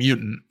Kamala's a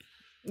mutant.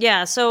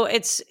 Yeah, so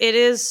it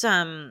is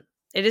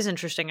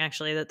interesting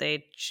actually that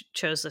they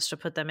chose this to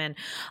put them in.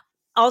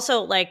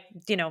 Also, like,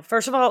 you know,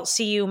 first of all,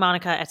 see you,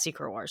 Monica, at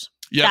Secret Wars.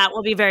 Yep. That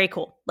will be very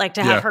cool. Like,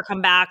 to have her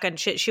come back, and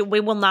we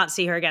will not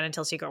see her again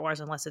until Secret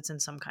Wars, unless it's in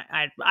some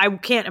kind. I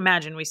can't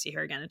imagine we see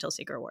her again until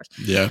Secret Wars.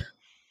 Yeah.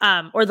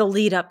 Or the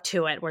lead up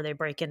to it, where they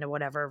break into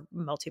whatever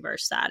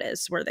multiverse that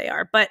is, where they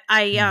are. But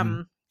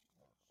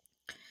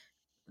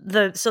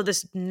so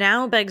this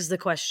now begs the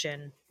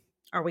question: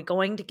 are we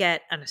going to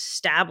get an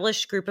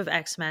established group of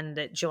X-Men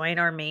that join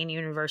our main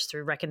universe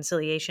through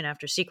reconciliation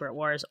after Secret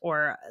Wars,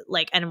 or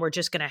like, and we're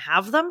just going to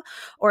have them,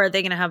 or are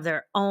they going to have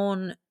their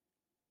own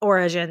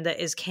origin that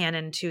is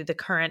canon to the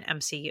current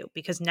MCU?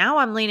 Because now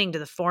I'm leaning to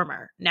the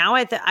former. Now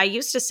I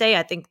used to say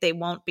I think they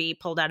won't be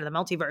pulled out of the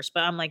multiverse,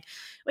 but I'm like,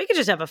 we could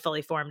just have a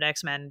fully formed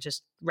X-Men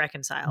just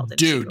reconciled.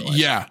 Dude,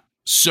 yeah.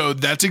 So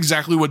that's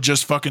exactly what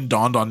just fucking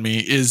dawned on me,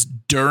 is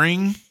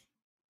during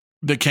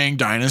the Kang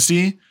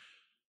Dynasty,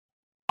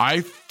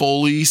 I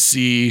fully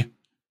see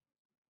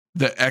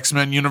the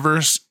X-Men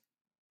universe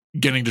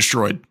getting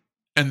destroyed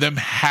and them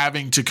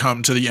having to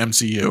come to the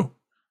MCU.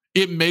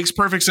 It makes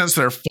perfect sense.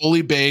 They're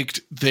fully baked.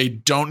 They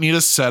don't need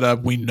a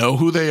setup. We know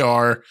who they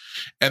are,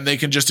 and they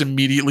can just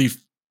immediately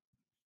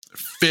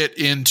fit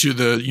into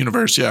the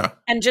universe. Yeah.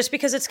 And just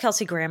because it's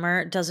Kelsey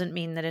Grammer doesn't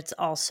mean that it's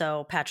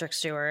also Patrick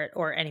Stewart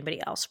or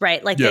anybody else,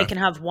 right? Like, they can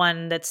have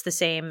one that's the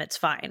same. It's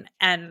fine.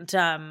 And,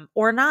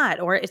 or not,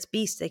 or it's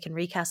Beast. They can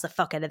recast the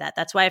fuck out of that.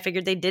 That's why I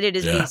figured they did it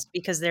as Beast,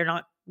 because they're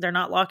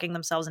not locking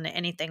themselves into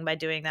anything by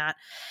doing that.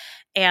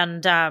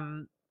 And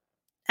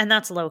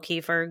that's low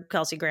key for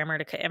Kelsey Grammer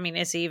to, I mean,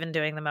 is he even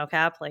doing the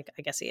mocap? Like,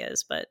 I guess he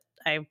is, but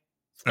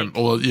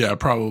well, yeah,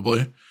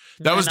 probably.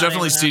 That was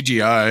definitely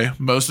CGI.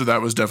 Most of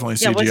that was definitely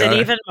CGI. Was it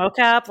even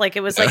mocap? Like,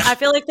 it was like, I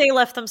feel like they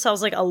left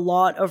themselves like a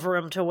lot of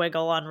room to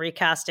wiggle on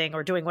recasting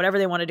or doing whatever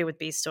they want to do with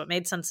Beast. So it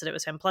made sense that it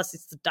was him. Plus,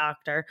 it's the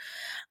Doctor.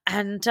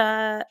 And,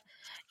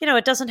 you know,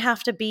 it doesn't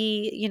have to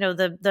be, you know,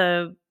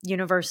 the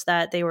universe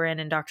that they were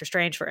in Doctor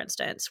Strange, for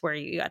instance, where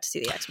you got to see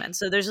the X-Men.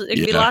 So it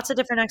can be lots of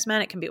different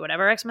X-Men. It can be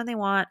whatever X-Men they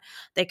want.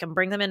 They can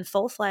bring them in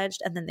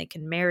full-fledged, and then they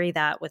can marry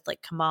that with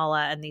like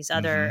Kamala and these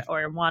other,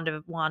 or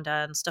Wanda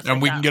and stuff like that.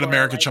 And we can get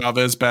America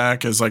Chavez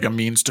back as like a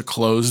means to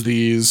close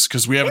these,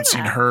 because we haven't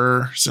seen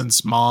her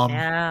since Mom.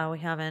 Yeah, we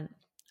haven't.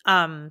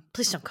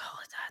 Please don't call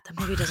it that. That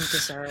movie doesn't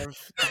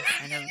deserve that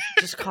kind of.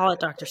 Just call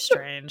it Doctor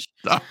Strange.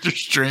 Doctor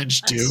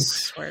Strange 2. I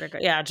swear to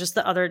God. Yeah, just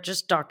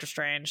Doctor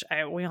Strange.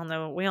 We all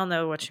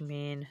know what you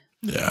mean.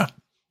 Yeah. What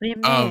do you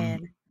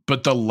mean?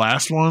 But the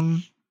last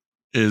one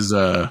is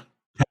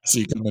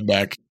Cassie coming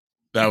back.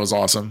 That was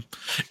awesome.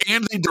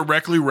 And they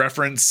directly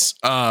reference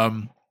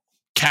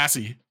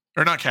Cassie.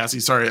 Or not Cassie,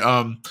 sorry.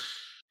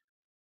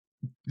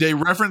 they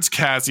reference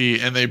Cassie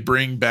and they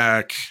bring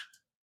back.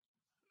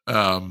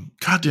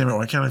 God damn it!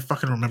 Why can't I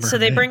fucking remember? So her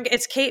they name? bring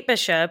it's Kate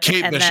Bishop.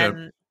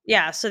 Then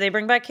so they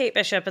bring back Kate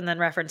Bishop and then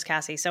reference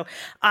Cassie. So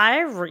I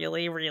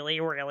really, really,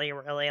 really,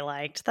 really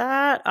liked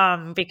that.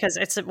 Because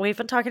we've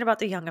been talking about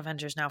the Young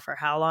Avengers now for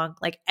how long?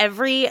 Like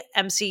every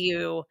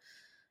MCU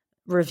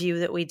review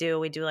that we do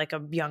like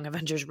a Young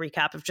Avengers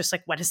recap of just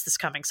like, when is this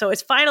coming? So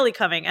it's finally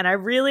coming, and I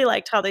really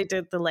liked how they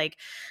did the like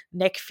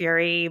Nick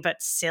Fury but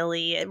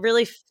silly. It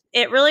really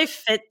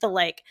fit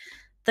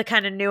the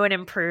kind of new and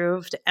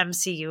improved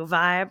MCU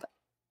vibe,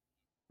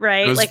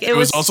 right? It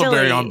was also silly.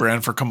 very on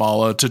brand for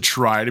Kamala to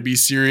try to be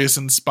serious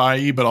and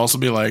spy-y, but also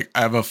be like,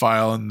 I have a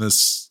file in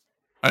this.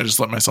 I just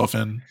let myself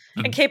in.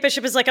 And Kate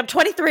Bishop is like, I'm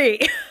 23.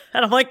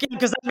 And I'm like, yeah,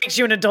 because that makes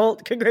you an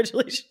adult.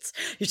 Congratulations.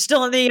 You're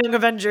still in the Young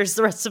Avengers.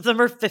 The rest of them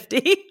are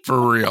 50. For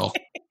real.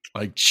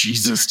 Like,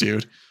 Jesus,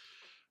 dude.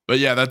 But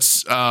yeah,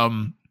 that's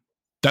going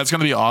to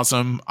be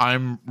awesome.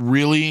 I'm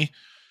really,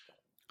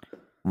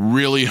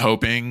 really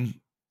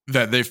hoping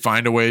that they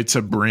find a way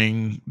to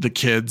bring the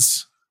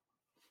kids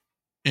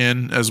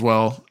in as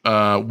well,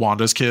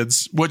 Wanda's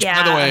kids, which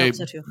by the way,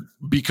 so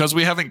because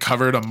we haven't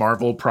covered a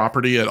Marvel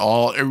property at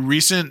all, a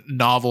recent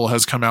novel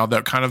has come out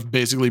that kind of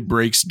basically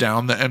breaks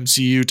down the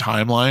MCU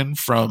timeline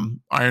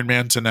from Iron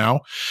Man to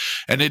now,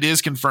 and it is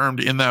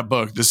confirmed in that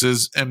book, this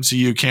is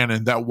MCU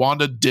canon, that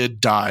Wanda did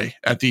die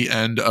at the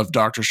end of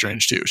Doctor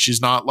Strange 2.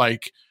 She's not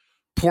like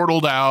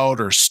portaled out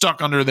or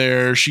stuck under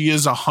there. She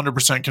is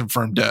 100%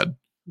 confirmed dead.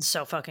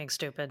 So fucking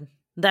stupid.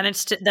 Then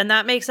then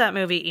that makes that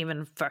movie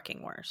even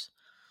fucking worse.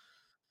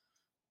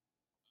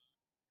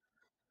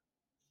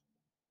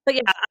 But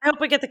yeah, I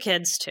hope we get the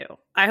kids too.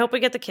 I hope we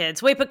get the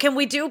kids. Wait, but can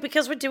we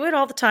because we do it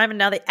all the time, and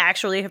now they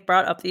actually have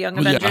brought up the Young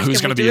Avengers. Yeah,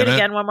 who's can we do it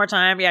again one more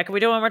time? Yeah, can we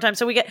do it one more time?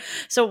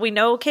 So we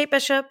know Kate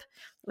Bishop.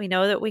 We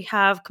know that we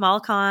have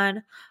Kamala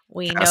Khan.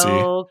 We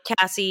know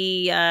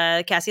Cassie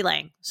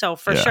Lang. So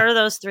for sure,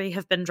 those three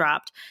have been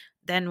dropped.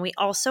 Then we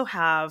also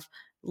have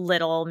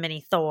little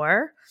mini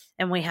Thor,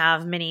 and we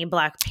have mini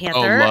Black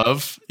Panther. Oh,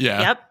 Love.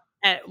 Yeah.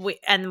 Yep.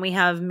 And we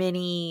have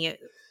mini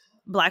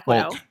Black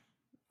Widow.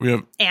 We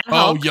have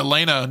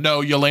Yelena.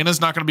 No, Yelena's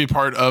not going to be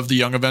part of the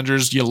Young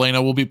Avengers.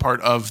 Yelena will be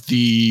part of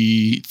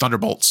the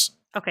Thunderbolts.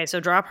 Okay, so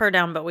drop her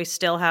down, but we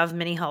still have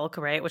Mini Hulk,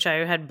 right? Which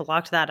I had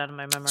blocked that out of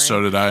my memory.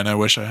 So did I, and I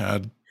wish I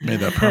had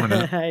made that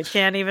permanent. I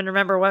can't even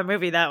remember what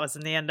movie that was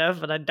in the end of,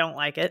 but I don't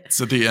like it.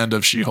 It's at the end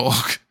of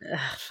She-Hulk.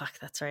 Fuck,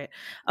 that's right.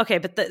 Okay,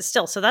 but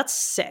still, so that's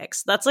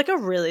 6. That's like a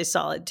really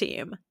solid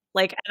team.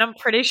 Like, and I'm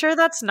pretty sure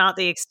that's not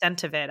the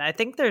extent of it. I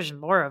think there's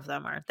more of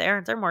them, aren't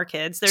there? There are more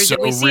kids. We see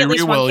at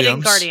least one kid in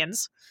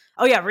Guardians.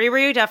 Oh yeah,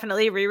 Riri,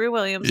 definitely. Riri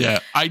Williams. Yeah,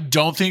 I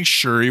don't think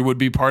Shuri would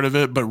be part of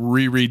it, but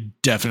Riri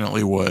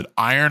definitely would.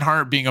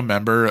 Ironheart being a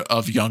member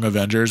of Young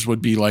Avengers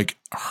would be like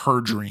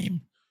her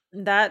dream.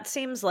 That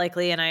seems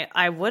likely, and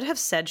I would have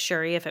said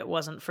Shuri if it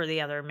wasn't for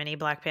the other mini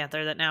Black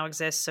Panther that now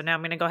exists. So now I'm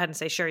going to go ahead and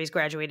say Shuri's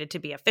graduated to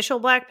be official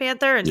Black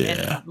Panther, and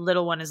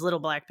little one is little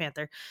Black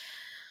Panther.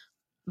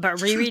 But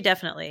Riri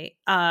definitely.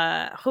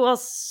 Who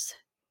else?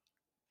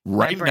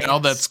 Right now,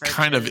 that's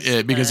kind of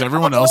it because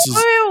everyone else is.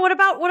 What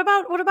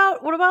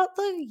about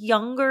the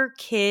younger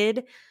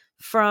kid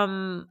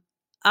from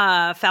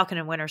Falcon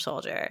and Winter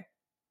Soldier?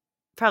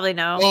 Probably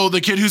no. Oh,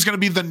 the kid who's going to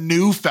be the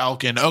new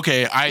Falcon. Okay,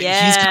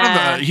 he's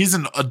kind of he's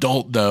an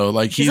adult though.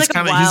 Like he's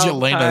kind of he's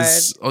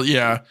Yelena's.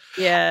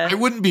 Yeah. I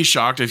wouldn't be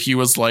shocked if he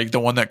was like the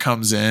one that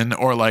comes in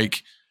or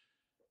like.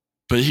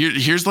 But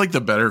here's like the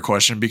better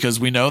question, because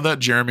we know that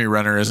Jeremy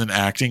Renner isn't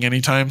acting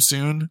anytime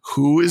soon.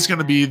 Who is going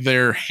to be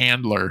their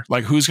handler?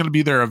 Like, who's going to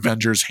be their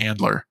Avengers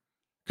handler?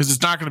 Because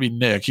it's not going to be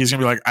Nick. He's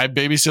going to be like, I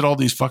babysit all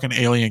these fucking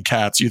alien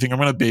cats. You think I'm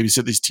going to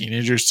babysit these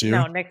teenagers too?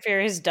 No, Nick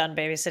Fury's done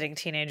babysitting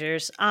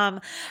teenagers. I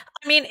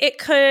mean, it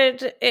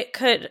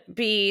could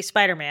be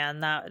Spider-Man.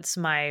 That's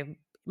my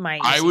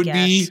I would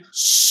be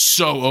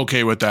so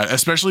okay with that,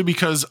 especially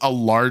because a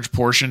large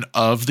portion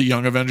of the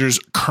Young Avengers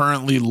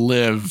currently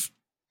live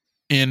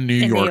in New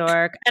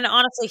York. And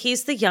honestly,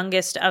 he's the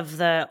youngest of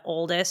the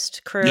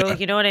oldest crew. Yeah.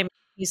 You know what I mean?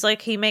 He's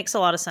like, he makes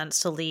a lot of sense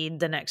to lead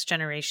the next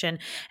generation,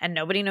 and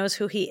nobody knows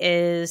who he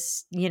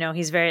is. You know,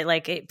 he's very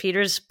like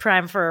Peter's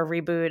prime for a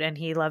reboot, and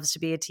he loves to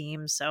be a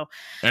team. So,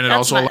 and it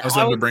also allows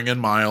them to bring in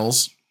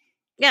Miles.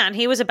 Yeah. And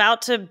he was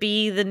about to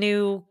be the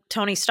new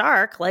Tony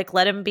Stark. Like,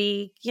 let him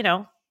be, you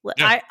know,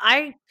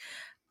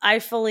 I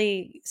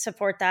fully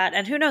support that.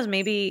 And who knows,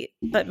 maybe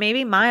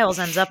Miles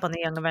ends up on the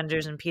Young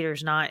Avengers and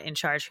Peter's not in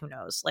charge. Who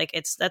knows? Like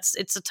it's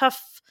a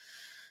tough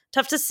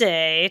to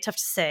say,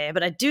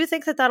 but I do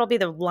think that that'll be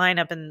the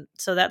lineup. And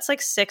so that's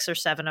like 6 or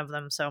 7 of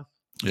them. So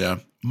yeah,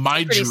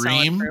 my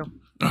dream.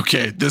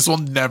 Okay. This will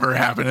never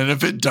happen. And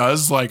if it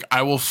does, like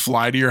I will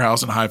fly to your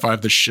house and high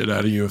five the shit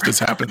out of you if this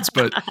happens.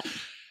 But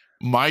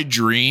my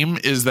dream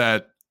is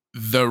that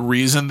the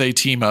reason they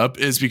team up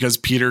is because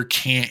Peter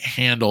can't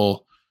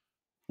handle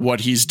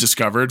what he's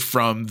discovered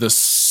from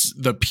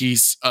the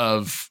piece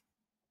of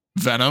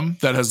Venom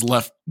that has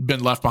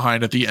been left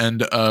behind at the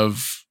end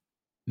of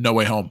No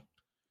Way Home.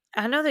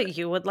 I know that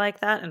you would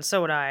like that, and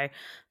so would I,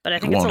 but I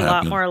think it's a won't lot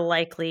happen. more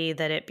likely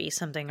that it be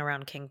something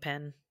around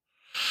Kingpin.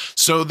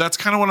 So that's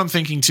kind of what I'm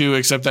thinking too,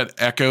 except that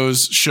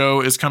Echo's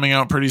show is coming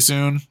out pretty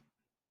soon.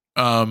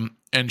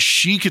 And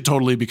she could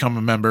totally become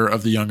a member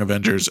of the Young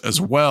Avengers as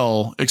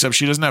well, except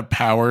she doesn't have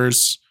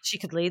powers. She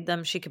could lead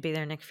them. She could be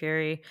their Nick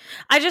Fury.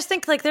 I just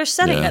think like they're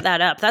setting that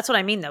up. That's what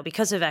I mean though,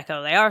 because of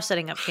Echo. They are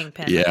setting up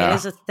Kingpin. Yeah. It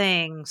is a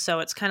thing. So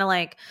it's kind of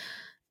like,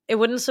 it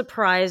wouldn't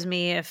surprise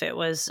me if it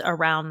was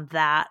around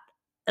that,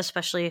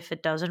 especially if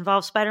it does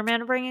involve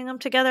Spider-Man bringing them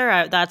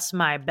together. That's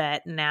my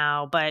bet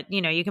now. But,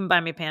 you know, you can buy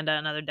me Panda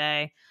another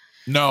day.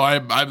 No,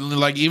 I'm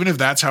like, even if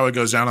that's how it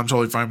goes down, I'm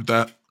totally fine with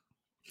that.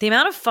 The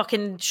amount of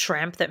fucking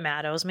shrimp that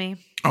Matt owes me.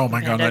 Oh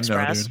my God, I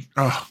know, dude.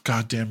 Oh,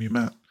 God damn you,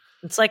 Matt.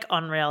 It's like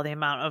unreal, the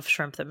amount of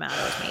shrimp that Matt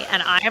owes me.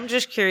 And I am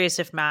just curious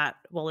if Matt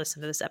will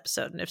listen to this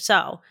episode. And if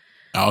so,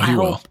 he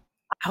will.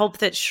 I hope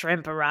that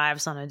shrimp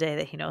arrives on a day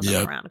that he knows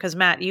I'm around. Because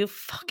Matt, you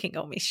fucking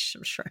owe me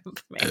some shrimp,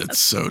 man. It's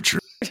so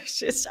true.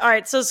 Just, all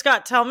right, so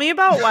Scott, tell me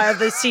about why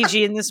the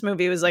CG in this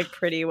movie was like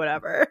pretty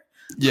whatever.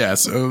 Yeah,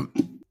 so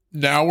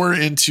now we're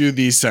into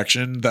the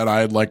section that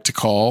I'd like to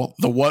call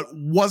the what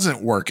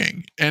wasn't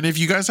working. And if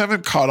you guys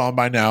haven't caught on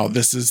by now,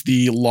 this is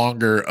the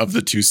longer of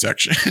the two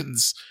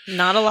sections.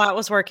 Not a lot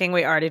was working.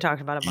 We already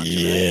talked about a bunch of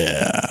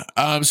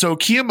it. So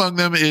key among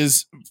them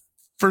is,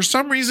 for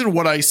some reason,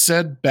 what I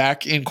said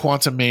back in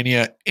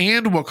Quantumania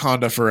and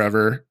Wakanda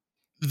Forever,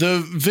 the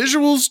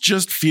visuals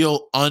just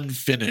feel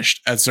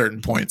unfinished at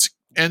certain points.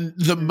 And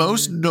the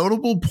most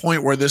notable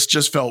point where this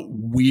just felt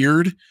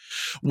weird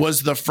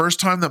was the first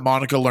time that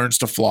Monica learns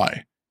to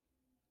fly.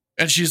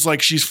 And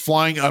she's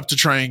flying up to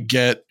try and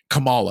get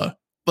Kamala.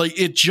 Like,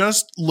 it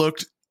just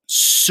looked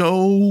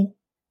so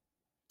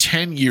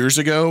 10 years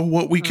ago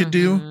what we could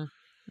do.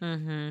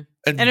 And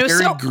it was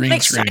so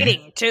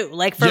unexciting too.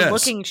 Like, for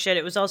looking shit,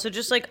 it was also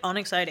just like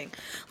unexciting.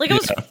 Like,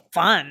 it was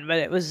fun, but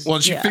it was. Well,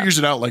 and she figures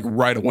it out like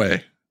right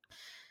away.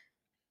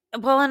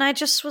 Well, and I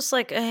just was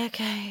like,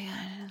 okay.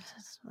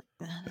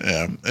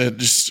 Yeah, it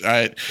just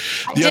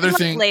the other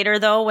thing later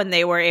though, when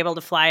they were able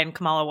to fly and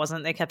Kamala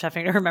wasn't, they kept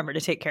having to remember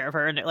to take care of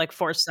her, and it like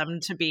forced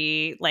them to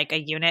be like a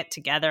unit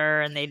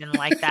together, and they didn't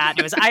like that.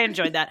 I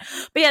enjoyed that,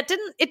 but yeah,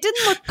 it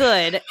didn't look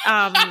good.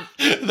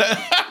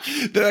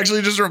 That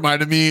actually just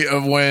reminded me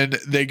of when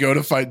they go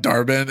to fight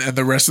Darben and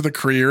the rest of the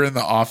Kree are in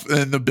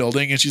the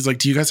building, and she's like,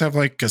 "Do you guys have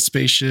like a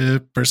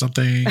spaceship or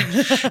something?"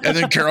 And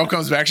then Carol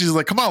comes back, she's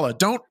like, "Kamala,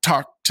 don't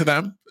talk to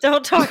them.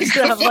 Don't talk to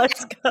them.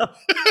 Let's go."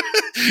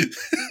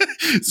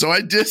 So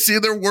I did see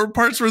there were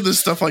parts where this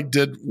stuff like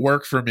did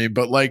work for me,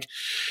 but like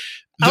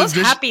I was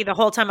happy the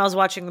whole time I was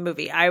watching the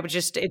movie. I would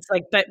just, it's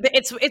like, but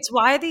it's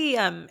why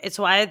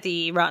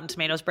the Rotten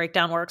Tomatoes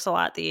breakdown works a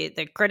lot.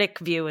 The critic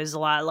view is a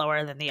lot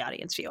lower than the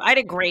audience view. I had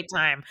a great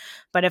time,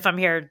 but if I'm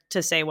here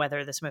to say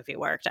whether this movie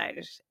worked, I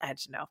had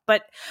to know.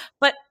 But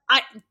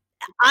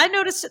I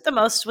noticed it the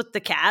most with the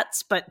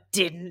cats, but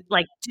didn't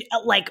like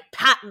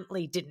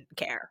patently didn't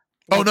care.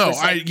 Oh no,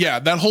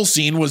 that whole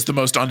scene was the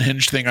most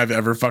unhinged thing I've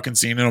ever fucking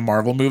seen in a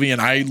Marvel movie,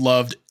 and I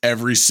loved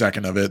every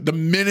second of it. The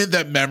minute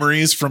that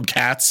Memories from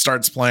Cats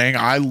starts playing,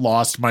 I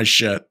lost my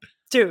shit.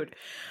 Dude,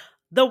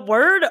 the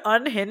word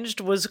unhinged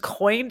was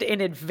coined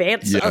in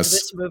advance of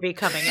this movie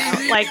coming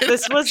out. Like,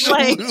 this was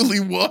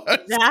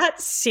that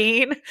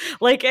scene.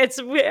 Like,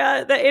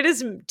 it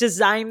is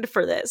designed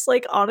for this.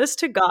 Like, honest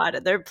to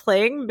God, they're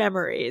playing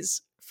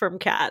Memories from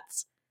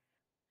Cats.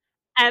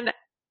 And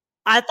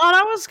I thought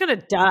I was going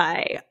to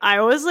die.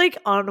 I was like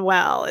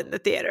unwell in the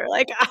theater.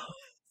 Like, I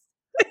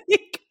was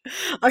like,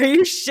 are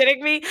you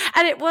shitting me?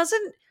 And it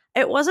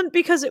wasn't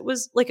because it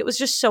was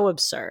just so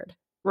absurd,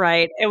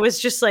 right? It was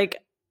just like,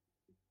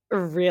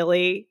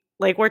 really?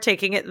 Like, we're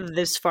taking it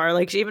this far.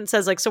 Like, she even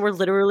says like, so we're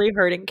literally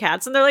hurting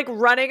cats, and they're like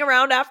running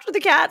around after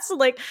the cats. And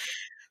like,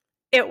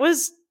 it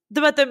was,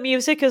 but the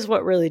music is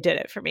what really did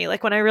it for me.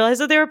 Like, when I realized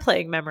that they were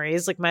playing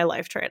Memories, like, my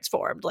life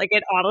transformed. Like,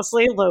 it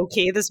honestly, low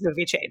key, this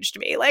movie changed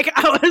me. Like,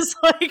 I was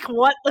like,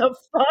 what the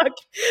fuck?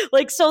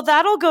 Like, so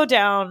that'll go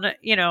down,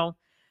 you know.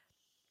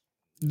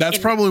 That's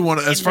probably one,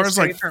 as far as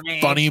like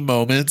funny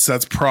moments,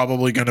 that's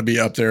probably going to be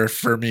up there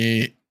for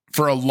me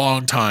for a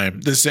long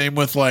time. The same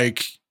with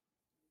like,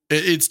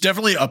 it's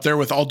definitely up there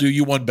with I'll Do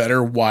You One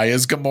Better. Why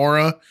is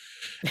Gamora?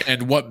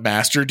 And what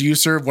master do you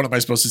serve? What am I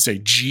supposed to say?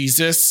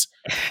 Jesus?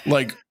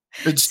 Like,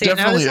 it's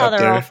definitely up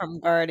there. All from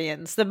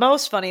Guardians. The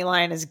most funny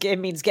line is, it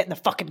means get in the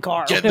fucking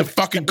car. Get in the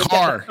fucking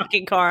car. Get in the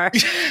fucking car.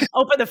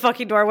 Open the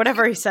fucking door.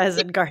 Whatever he says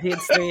in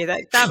Guardians 3.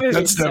 That movie.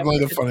 That's definitely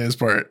the funniest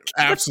part.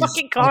 Absolutely.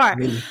 Fucking car.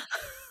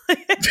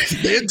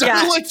 They had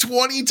done it like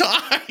 20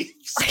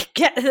 times.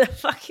 Get in the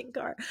fucking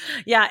car.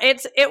 Yeah,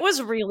 it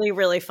was really,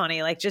 really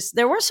funny. Like, just,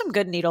 there were some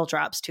good needle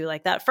drops too.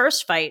 Like, that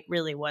first fight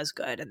really was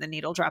good, and the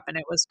needle drop in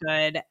it was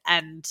good.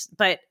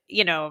 But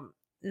you know,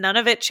 none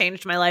of it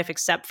changed my life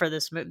except for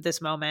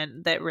this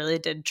moment that really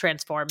did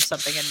transform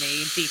something in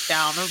me deep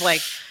down of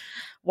like,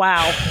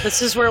 wow,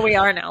 this is where we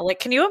are now. Like,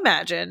 can you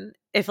imagine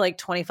if like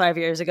 25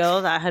 years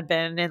ago that had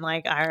been in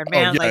like Iron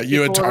Man. Oh yeah, like,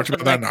 you had people talked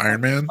would've about been that in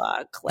Iron Man.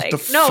 Fuck, like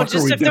fuck are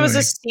just we if there was a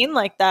doing? scene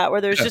like that where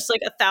there's Yeah. just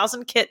like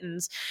 1,000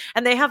 kittens,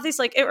 and they have these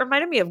like, it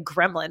reminded me of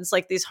Gremlins,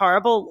 like these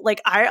horrible,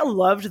 like I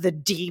loved the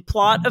D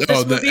plot of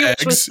this the movie,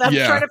 which was eggs, them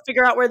yeah. trying to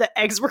figure out where the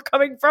eggs were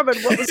coming from and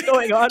what was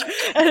going on,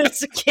 and it's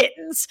the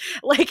kittens.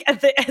 Like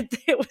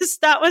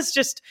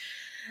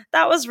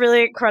that was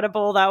really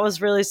incredible. That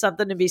was really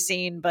something to be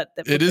seen. But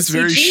it is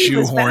very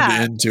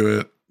shoehorned into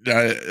it.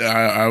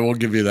 I will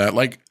give you that.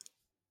 Like,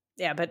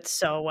 yeah, but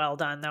so well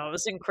done though. It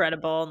was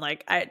incredible, and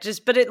like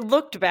but it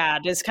looked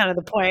bad. Is kind of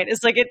the point.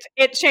 It's like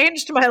it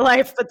changed my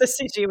life, but the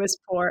CG was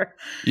poor.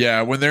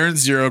 Yeah, when they're in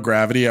zero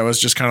gravity, I was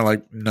just kind of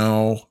like,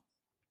 no,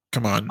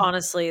 come on.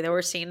 Honestly, there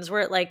were scenes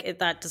where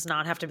that does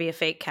not have to be a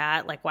fake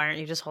cat. Like, why aren't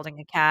you just holding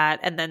a cat?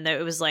 And then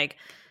it was like,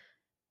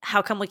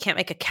 how come we can't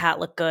make a cat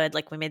look good?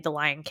 Like we made the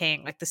Lion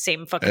King, like the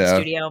same fucking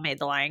studio made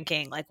the Lion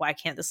King. Like, why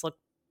can't this look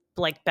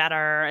like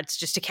better? It's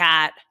just a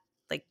cat.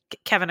 Like,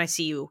 Kevin, I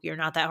see you. You're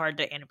not that hard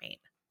to animate.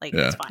 Like,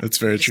 yeah, it's fine. It's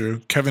very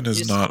true. Kevin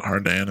is not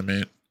hard to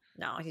animate.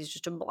 No, he's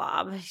just a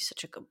blob. He's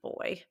such a good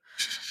boy.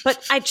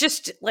 But I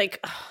just like,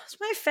 it's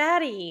my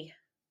fatty.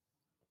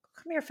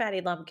 Come here,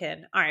 fatty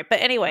lumpkin. All right,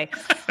 but anyway.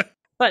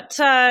 But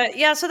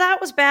yeah, so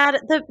that was bad.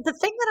 The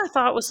thing that I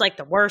thought was like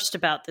the worst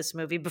about this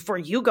movie, before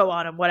you go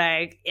on and what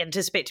I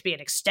anticipate to be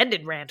an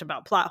extended rant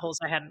about plot holes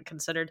I hadn't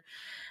considered,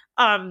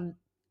 I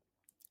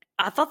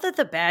thought that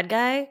the bad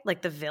guy,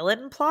 like the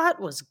villain plot,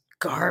 was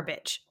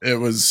garbage. It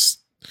was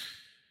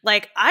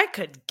like, I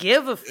could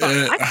give a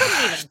fuck. I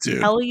couldn't even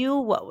tell you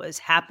what was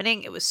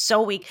happening. It was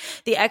so weak.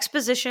 The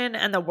exposition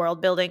and the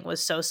world building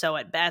was so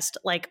at best.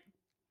 Like,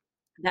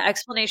 the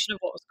explanation of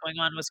what was going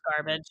on was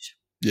garbage.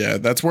 Yeah,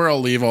 that's where I'll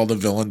leave all the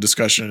villain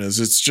discussion is.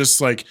 It's just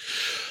like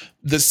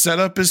the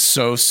setup is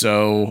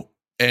so,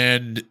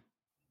 and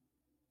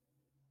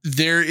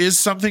there is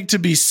something to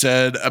be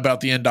said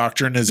about the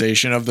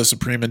indoctrination of the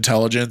Supreme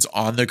Intelligence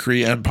on the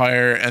Kree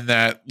Empire, and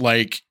that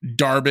like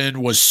Darben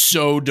was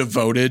so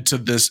devoted to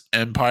this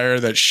empire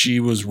that she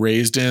was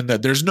raised in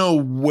that there's no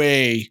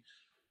way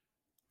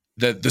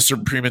that the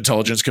Supreme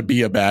Intelligence could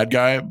be a bad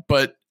guy.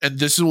 And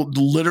this will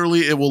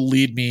literally, it will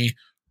lead me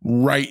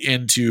right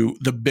into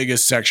the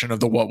biggest section of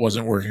the what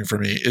wasn't working for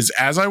me is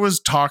as I was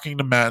talking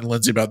to Matt and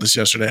Lindsay about this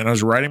yesterday and I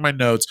was writing my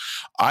notes,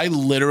 I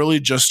literally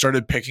just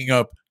started picking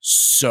up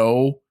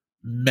so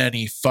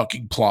many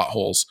fucking plot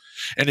holes.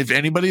 And if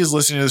anybody is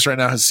listening to this right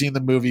now has seen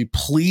the movie,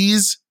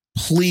 please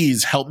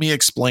help me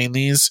explain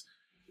these.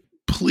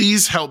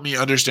 Please help me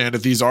understand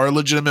if these are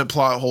legitimate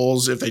plot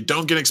holes, if they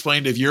don't get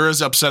explained, if you're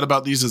as upset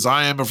about these as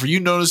I am, if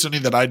you notice any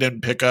that I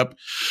didn't pick up,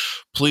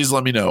 please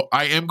let me know.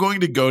 I am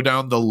going to go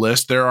down the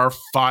list. There are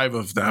 5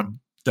 of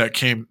them that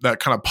kind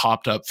of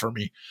popped up for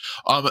me.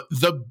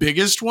 The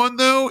biggest one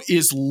though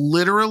is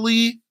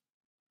literally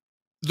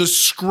the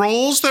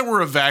Skrulls that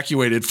were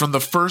evacuated from the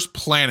first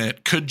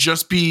planet could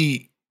just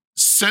be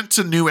sent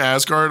to New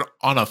Asgard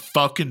on a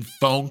fucking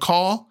phone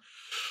call.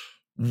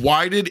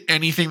 Why did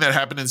anything that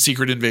happened in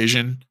Secret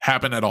Invasion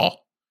happen at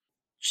all?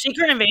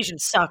 Secret Invasion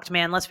sucked,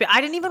 man.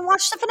 I didn't even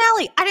watch the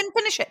finale. I didn't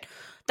finish it.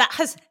 That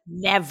has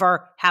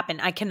never happened.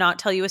 I cannot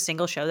tell you a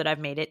single show that I've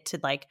made it to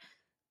like,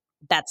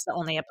 that's the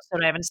only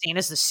episode I haven't seen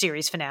is the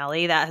series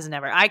finale. That has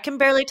never. I can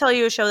barely tell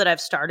you a show that I've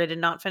started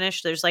and not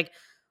finished. There's like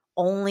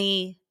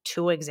only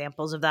 2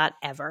 examples of that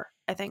ever,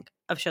 I think,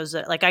 of shows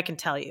that like I can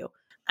tell you.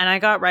 And I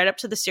got right up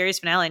to the series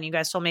finale and you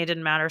guys told me it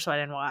didn't matter, so I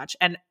didn't watch.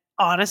 And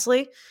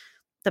honestly,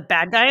 the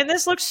bad guy in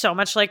this looks so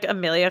much like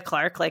Emilia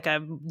Clarke, like a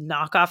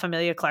knockoff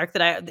Emilia Clarke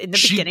that in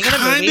the beginning of the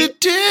movie. She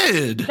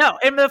did. No,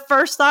 and the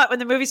first thought when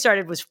the movie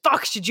started was,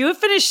 fuck, should you have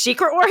finished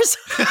Secret Wars?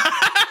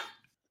 I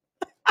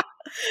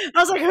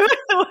was like, who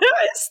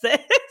is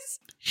this?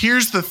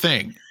 Here's the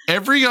thing.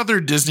 Every other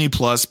Disney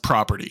Plus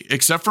property,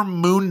 except for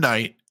Moon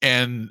Knight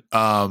and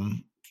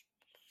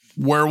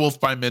Werewolf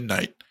by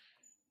Midnight,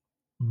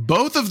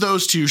 both of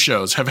those 2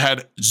 shows have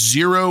had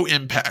 0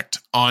 impact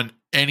on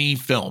any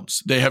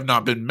films. They have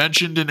not been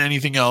mentioned in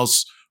anything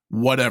else,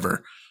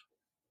 whatever,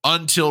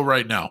 until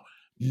right now.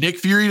 Nick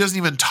Fury doesn't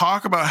even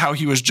talk about how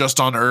he was just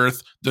on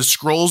Earth. The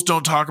Skrulls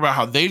don't talk about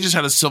how they just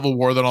had a civil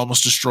war that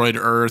almost destroyed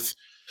Earth.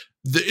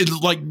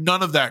 Like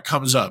none of that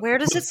comes up. Where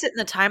does it sit in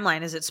the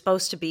timeline? Is it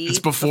supposed to be? It's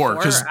before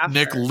because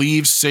Nick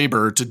leaves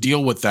Saber to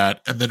deal with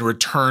that and then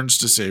returns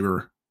to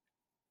Saber.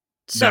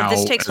 So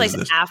this takes place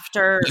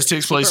after. This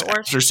takes place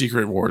after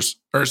Secret Wars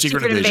or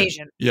Secret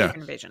Invasion. Yeah.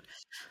 Secret Invasion.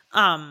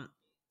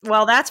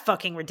 Well, that's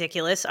fucking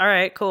ridiculous. All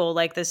right, cool.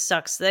 Like, this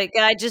sucks. Like,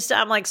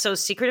 I'm like, so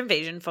Secret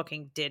Invasion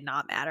fucking did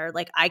not matter.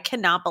 Like, I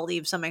cannot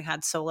believe something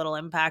had so little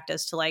impact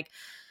as to like.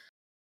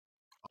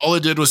 All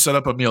it did was set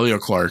up Emilia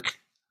Clarke.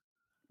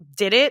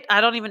 Did it? I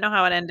don't even know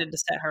how it ended to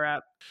set her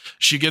up.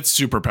 She gets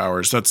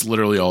superpowers. That's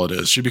literally all it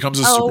is. She becomes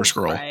a super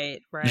Skrull.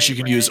 Right. And she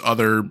can use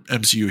other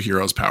MCU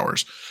heroes'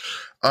 powers.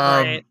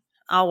 Right.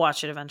 I'll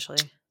watch it eventually.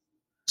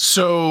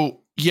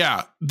 So,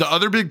 yeah, the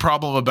other big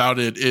problem about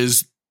it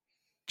is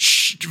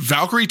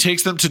Valkyrie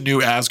takes them to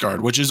New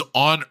Asgard, which is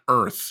on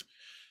Earth.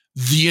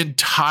 The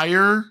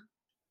entire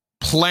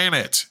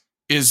planet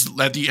is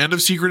at the end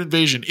of Secret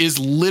Invasion is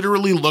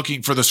literally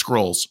looking for the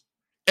Skrulls.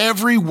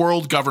 Every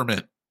world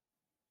government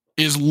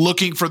is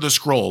looking for the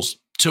Skrulls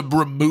to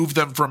remove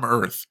them from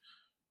Earth.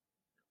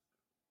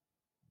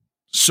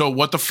 So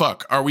what the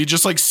fuck? Are we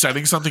just like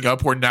setting something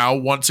up where now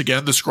once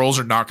again the Skrulls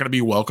are not going to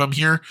be welcome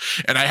here,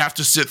 and I have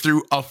to sit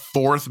through a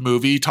fourth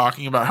movie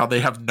talking about how they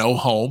have no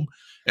home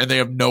and they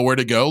have nowhere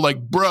to go?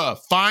 Like, bruh,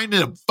 find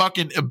a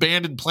fucking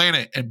abandoned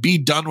planet and be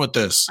done with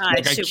this. I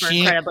like,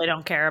 incredibly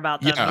don't care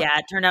about them. Yeah.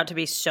 It turned out to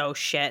be so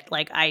shit.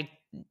 Like,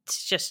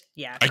 it's just,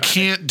 I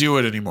can't do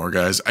it anymore,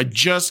 guys. I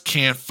just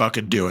can't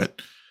fucking do it.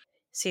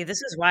 See,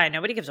 this is why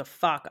nobody gives a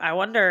fuck. I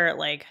wonder,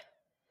 like,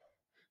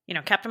 you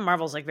know, Captain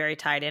Marvel's like very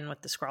tied in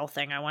with the Skrull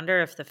thing. I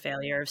wonder if the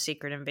failure of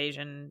Secret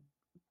Invasion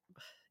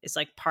is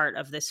like part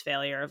of this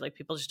failure of like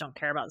people just don't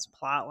care about this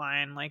plot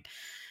line. Like,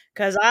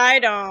 because I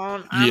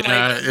don't.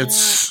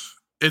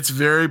 It's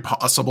very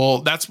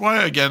possible. That's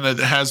why, again, it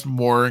has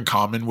more in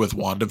common with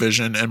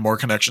WandaVision and more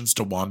connections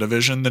to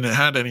WandaVision than it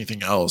had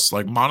anything else.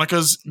 Like Monica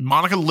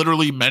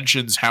literally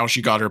mentions how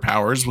she got her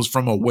powers was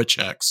from a witch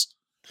hex.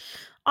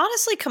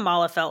 Honestly,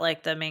 Kamala felt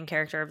like the main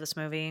character of this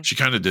movie. She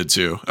kind of did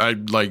too.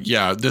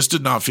 This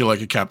did not feel like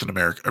a Captain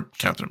America.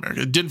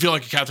 It didn't feel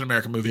like a Captain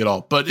America movie at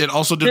all, but it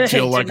also didn't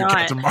feel like a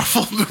Captain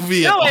Marvel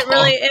movie at all.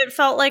 It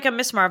felt like a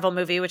Miss Marvel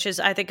movie, which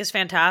I think is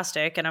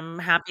fantastic. And I'm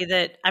happy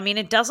that, I mean,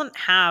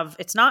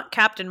 it's not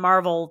Captain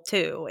Marvel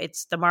 2.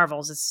 It's the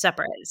Marvels. It's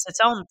separate. It's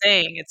its own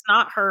thing. It's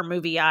not her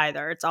movie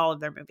either. It's all of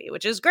their movie,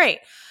 which is great.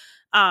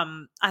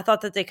 I thought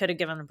that they could have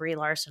given Brie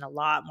Larson a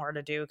lot more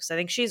to do because I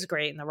think she's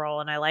great in the role,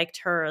 and I liked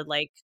her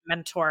like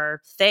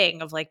mentor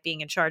thing of like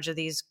being in charge of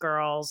these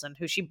girls and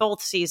who she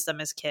both sees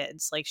them as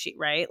kids, like she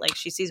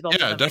sees both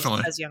of them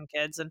definitely as young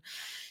kids, and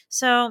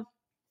so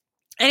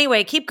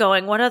anyway, keep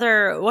going. What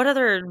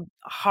other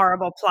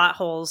horrible plot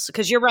holes?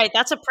 Because you're right,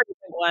 that's a pretty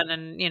big one,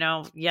 and you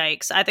know,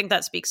 yikes! I think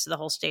that speaks to the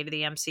whole state of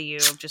the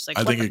MCU of just like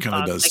I think it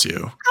kind of does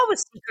too. How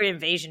was Secret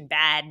Invasion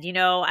bad? You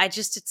know,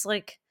 it's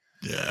like.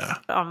 Yeah.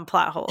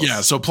 Plot holes.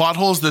 Yeah. So plot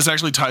holes. This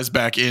actually ties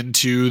back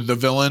into the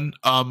villain.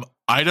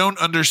 I don't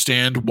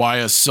understand why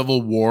a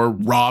civil war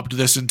robbed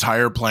this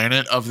entire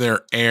planet of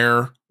their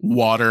air,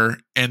 water,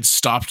 and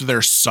stopped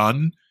their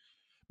sun.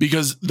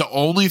 Because the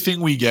only thing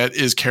we get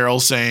is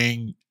Carol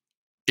saying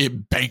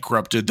it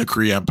bankrupted the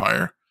Kree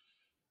Empire.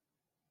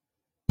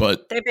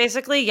 But they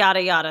basically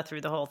yada yada through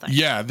the whole thing.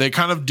 Yeah, they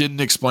kind of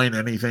didn't explain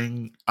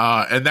anything.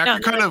 And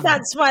that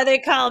that's why they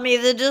call me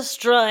the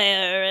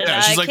Destroyer.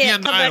 And she's like the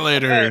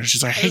Annihilator.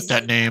 She's like, I hate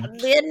that name.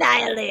 The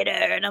Annihilator.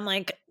 And I'm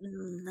like,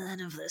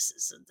 none of this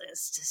is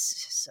this. This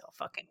is so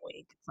fucking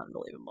weak. It's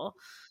unbelievable.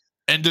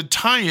 And to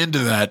tie into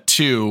that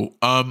too,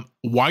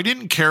 why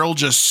didn't Carol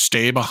just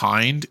stay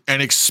behind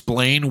and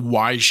explain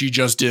why she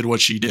just did what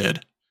she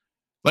did?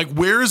 Like,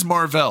 where is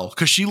Mar-Vell?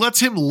 Because she lets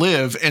him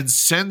live and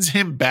sends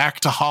him back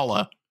to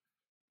Hala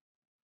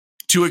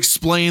to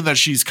explain that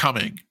she's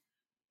coming.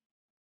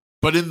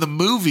 But in the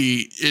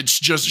movie,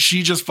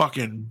 she just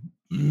fucking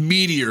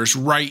meteors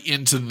right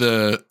into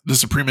the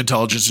Supreme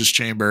Intelligence's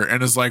chamber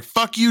and is like,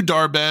 fuck you,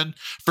 Dar-Ben,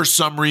 for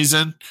some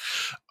reason.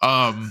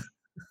 Bye.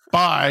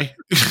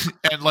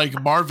 And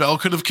like Mar-Vell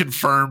could have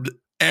confirmed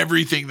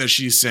everything that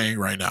she's saying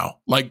right now.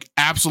 Like,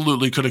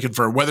 absolutely could have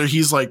confirmed whether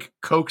he's like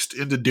coaxed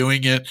into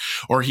doing it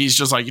or he's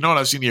just like, you know what,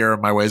 I've seen the error of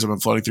my ways. I've been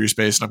floating through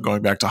space and I'm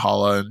going back to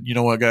Hala. And you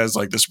know what, guys,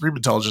 like the Supreme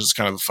Intelligence is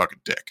kind of a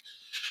fucking dick.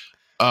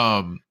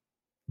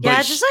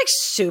 Yeah, just like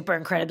super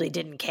incredibly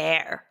didn't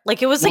care.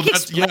 Like it was like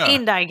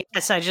explained, I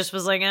guess. I just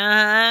was like,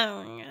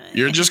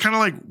 You're just kind of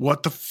like,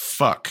 what the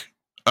fuck?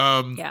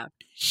 Yeah.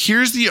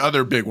 Here's the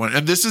other big one.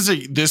 And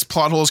this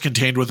plot hole is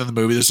contained within the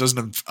movie. This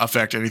doesn't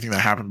affect anything that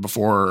happened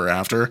before or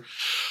after.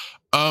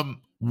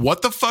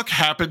 What the fuck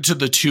happened to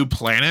the two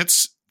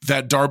planets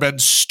that Dar-Ben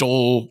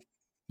stole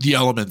the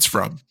elements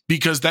from?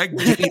 Because that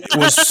gate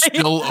was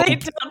still open. They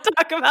don't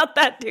talk about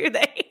that, do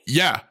they?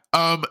 Yeah.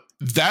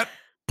 That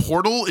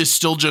portal is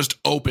still just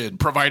open,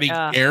 providing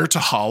air to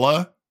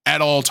Hala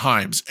at all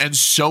times. And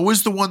so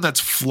is the one that's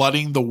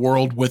flooding the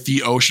world with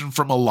the ocean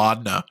from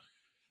Aladna.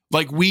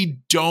 Like, we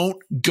don't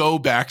go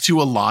back to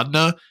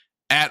Aladna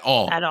at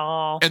all. At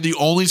all. And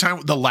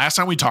the last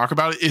time we talk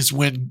about it is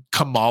when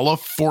Kamala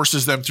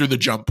forces them through the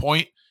jump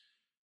point.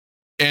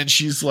 And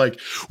she's like,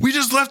 we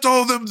just left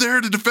all of them there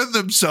to defend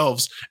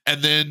themselves.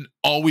 And then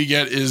all we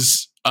get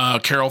is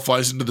Carol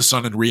flies into the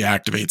sun and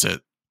reactivates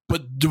it.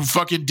 But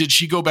did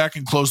she go back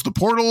and close the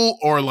portal?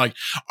 Or like,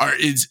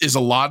 is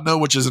Aladna,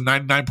 which is a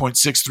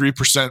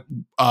 99.63%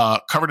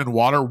 covered in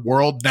water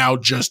world, now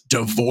just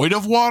devoid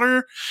of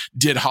water?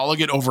 Did Hala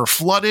get over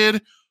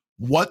flooded?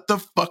 What the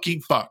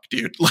fucking fuck,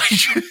 dude?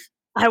 Like,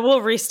 I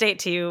will restate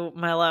to you,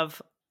 my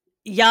love.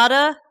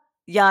 Yada,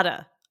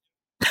 yada.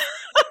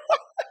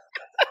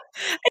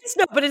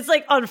 But it's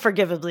like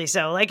unforgivably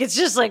so. Like, it's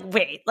just like,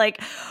 wait,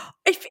 like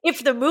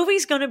if the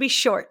movie's going to be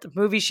short, the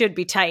movie should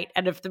be tight.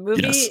 And if the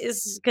movie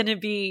is going to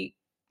be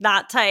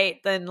not tight,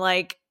 then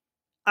like,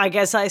 I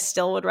guess I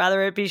still would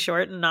rather it be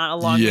short and not a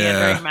long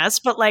meandering mess.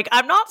 But like,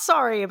 I'm not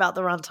sorry about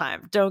the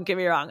runtime. Don't get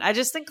me wrong. I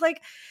just think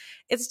like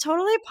it's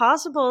totally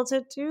possible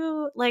to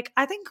do. Like,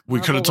 I think We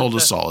could have Marvel told a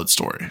solid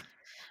story.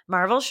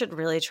 Marvel should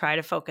really try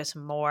to focus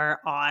more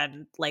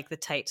on like the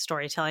tight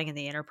storytelling and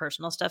the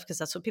interpersonal stuff, because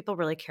that's what people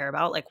really care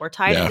about. Like, we're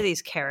tied into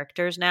these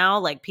characters now.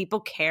 Like,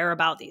 people care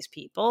about these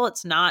people.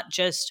 It's not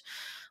just,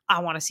 I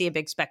want to see a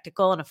big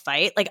spectacle and a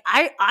fight. Like,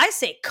 I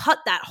say cut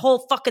that whole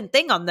fucking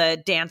thing on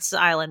the dance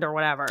island or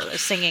whatever, the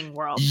singing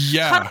world.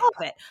 Yeah. Cut all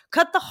of it.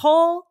 Cut the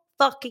whole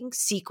fucking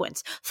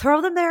sequence.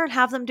 Throw them there and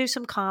have them do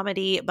some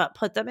comedy, but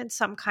put them in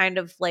some kind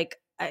of like,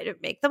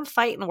 make them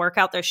fight and work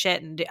out their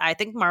shit. And I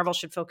think Marvel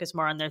should focus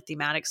more on their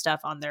thematic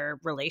stuff, on their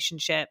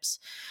relationships,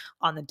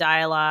 on the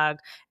dialogue,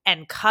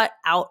 and cut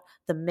out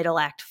the middle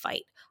act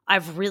fight.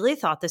 I've really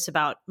thought this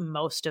about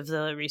most of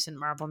the recent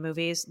Marvel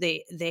movies.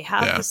 They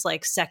have this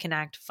like second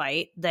act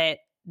fight that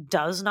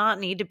does not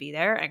need to be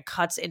there and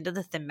cuts into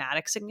the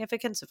thematic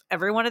significance of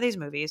every one of these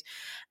movies.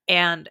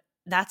 And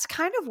that's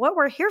kind of what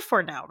we're here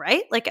for now,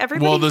 right? Like,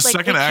 everybody. Well, the like,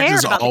 second act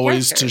is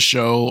always to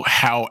show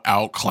how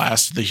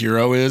outclassed the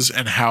hero is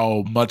and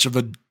how much of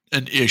an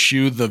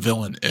issue the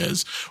villain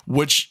is,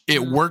 which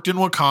it worked in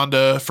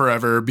Wakanda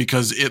forever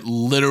because it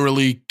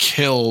literally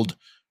killed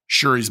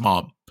Shuri's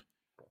mom.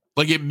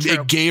 Like,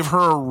 it gave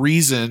her a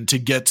reason to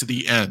get to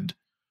the end.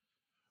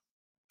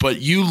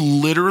 But you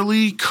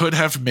literally could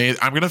have made,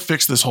 I'm going to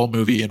fix this whole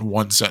movie in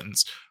one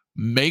sentence.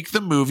 Make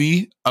the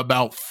movie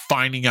about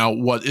finding out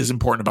what is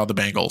important about the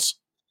Bengals.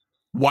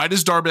 Why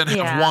does Dar-Benn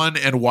have one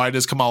and why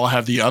does Kamala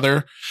have the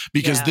other?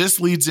 Because this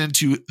leads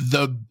into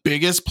the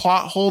biggest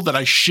plot hole that,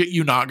 I shit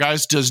you not,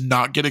 guys, does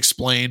not get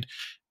explained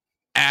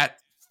at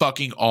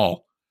fucking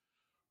all.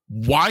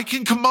 Why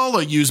can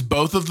Kamala use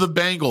both of the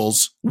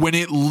Bengals when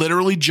it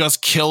literally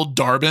just killed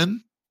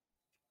Dar-Benn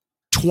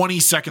 20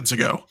 seconds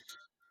ago?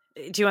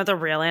 Do you want the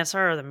real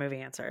answer or the movie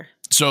answer?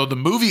 So the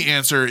movie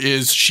answer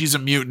is she's a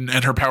mutant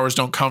and her powers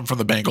don't come from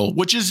the Bengal,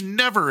 which is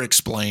never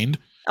explained.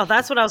 Oh,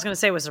 that's what I was going to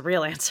say was the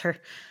real answer.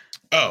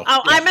 Oh, yeah.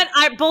 I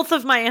meant both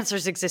of my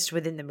answers exist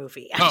within the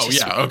movie.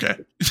 Okay.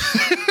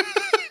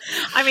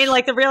 I mean,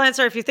 like, the real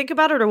answer, if you think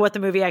about it, or what the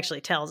movie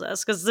actually tells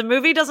us, because the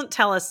movie doesn't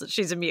tell us that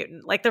she's a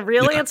mutant. Like, the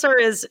real answer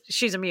is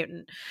she's a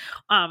mutant.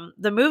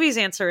 The movie's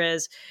answer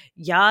is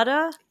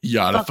yada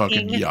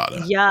fucking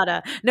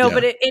yada. No,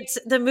 but it's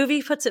the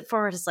movie puts it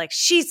forward as like,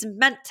 she's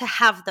meant to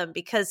have them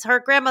because her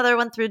grandmother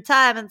went through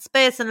time and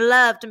space and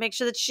love to make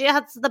sure that she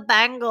has the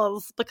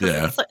bangles.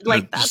 Because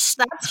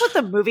that's what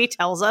the movie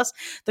tells us.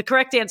 The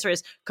correct answer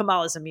is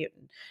Kamala's a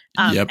mutant.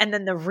 And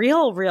then the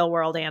real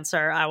world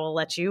answer, I will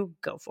let you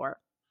go for.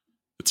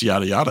 It's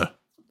yada yada.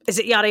 Is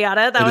it yada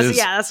yada?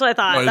 That's what I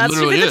thought. No, that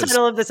should be the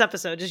title of this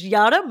episode. Just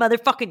yada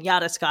motherfucking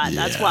yada, Scott.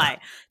 Yeah.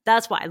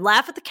 That's why.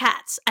 Laugh at the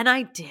cats. And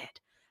I did.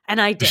 I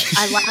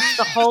laughed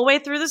the whole way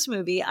through this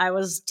movie. I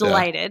was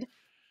delighted.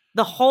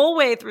 The whole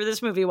way through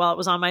this movie while it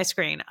was on my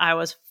screen, I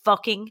was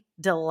fucking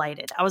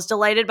delighted. I was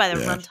delighted by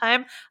the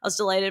runtime. I was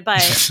delighted by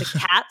the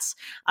cats.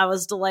 I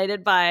was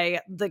delighted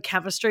by the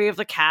chemistry of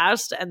the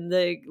cast and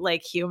the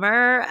like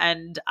humor.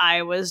 And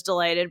I was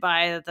delighted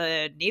by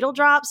the needle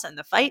drops and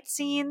the fight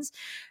scenes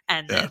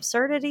and the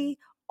absurdity.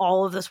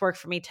 All of this worked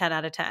for me 10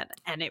 out of 10.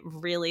 And it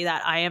really,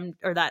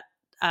 the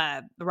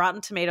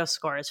Rotten Tomatoes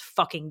score is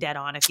fucking dead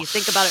on. If you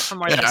think about it for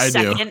more than a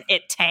second,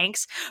 it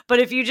tanks. But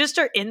if you just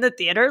are in the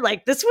theater,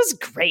 like, this was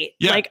great.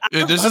 Yeah, like,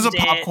 this is a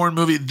popcorn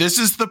movie. This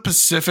is the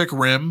Pacific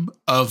Rim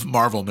of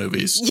Marvel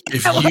movies.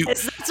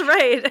 That's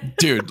right.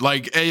 Dude,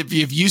 like,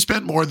 if you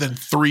spent more than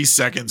 3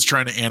 seconds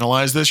trying to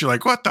analyze this, you're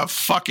like, what the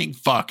fucking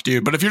fuck,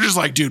 dude? But if you're just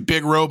like, dude,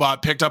 big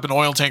robot picked up an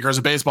oil tanker as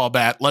a baseball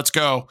bat, let's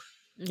go.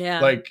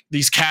 Yeah. Like,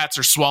 these cats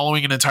are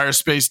swallowing an entire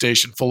space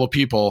station full of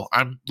people.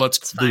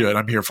 Let's do it.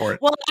 I'm here for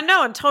it. Well,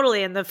 no, and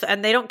totally. And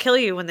they don't kill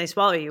you when they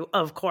swallow you.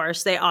 Of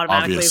course, they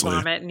automatically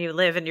vomit and you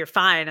live and you're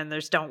fine. And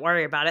there's don't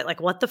worry about it.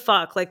 Like, what the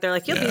fuck? Like, they're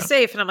like, you'll be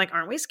safe. And I'm like,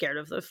 aren't we scared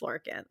of the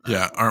Florkin?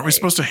 Yeah. Aren't we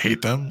supposed to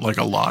hate them like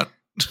a lot?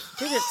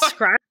 Dude, it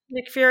scratched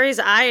Nick Fury's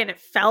eye and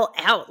it fell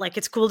out. Like,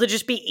 it's cool to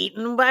just be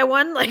eaten by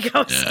one. Like,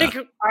 I was like,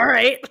 all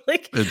right.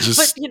 Like, it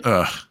just,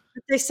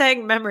 they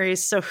sang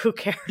memories, so who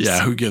cares? Yeah,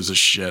 who gives a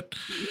shit?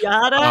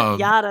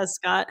 Yada,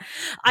 Scott.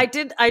 I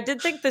did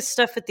think this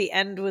stuff at the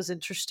end was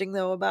interesting,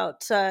 though,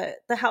 about the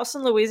house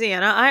in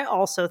Louisiana. I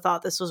also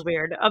thought this was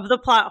weird. Of the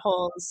plot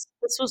holes,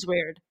 this was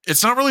weird.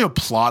 It's not really a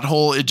plot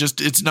hole.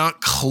 It's not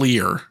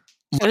clear.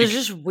 Like, it was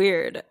just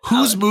weird.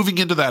 Who's moving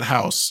into that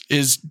house?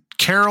 Is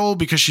Carol,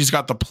 because she's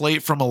got the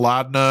plate from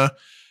Aladna?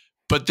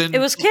 But then it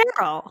was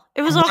Carol.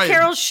 It was all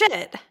Carol's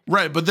shit.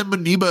 Right. But then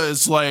Muniba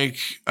is like,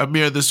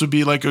 Amir, this would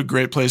be like a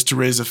great place to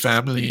raise a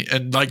family.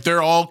 And like,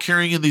 they're all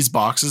carrying in these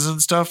boxes and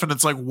stuff. And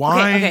it's like,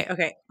 why?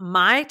 Okay.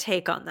 My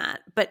take on that.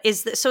 But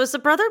is the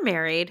brother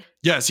married?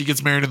 Yes, he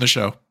gets married in the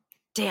show.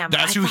 Damn.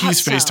 That's who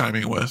he's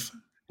FaceTiming with.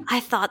 I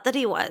thought that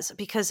he was,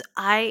 because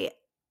I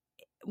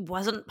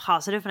wasn't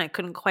positive and I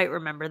couldn't quite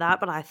remember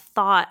that, but I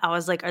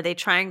was like, are they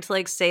trying to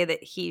like say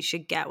that he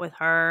should get with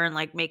her and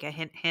like make a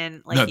hint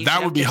like, no,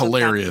 that would be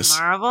hilarious.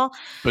 Marvel,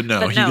 but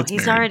no,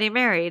 he's already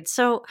married.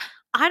 So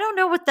I don't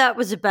know what that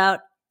was about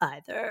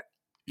either.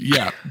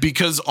 Yeah,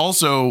 because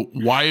also,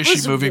 why is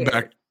she moving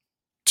back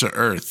to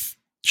Earth?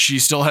 she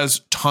still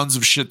has tons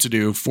of shit to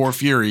do for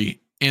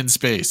Fury in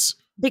space.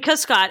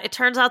 Because, Scott, it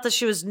turns out that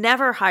she was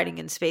never hiding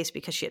in space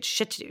because she had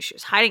shit to do. She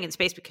was hiding in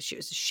space because she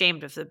was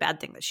ashamed of the bad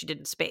thing that she did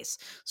in space.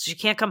 So she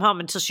can't come home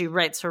until she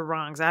rights her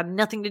wrongs. It had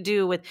nothing to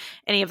do with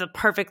any of the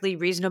perfectly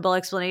reasonable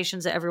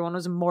explanations that everyone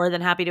was more than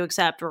happy to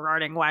accept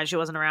regarding why she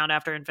wasn't around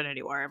after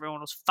Infinity War.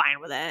 Everyone was fine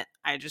with it.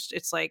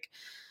 It's like,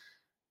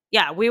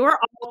 yeah, we were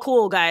all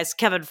cool, guys.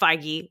 Kevin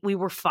Feige, we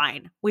were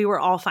fine. We were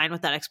all fine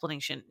with that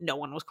explanation. No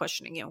one was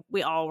questioning you.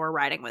 We all were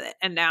riding with it.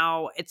 And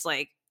now it's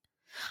like,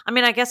 I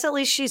mean, I guess at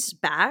least she's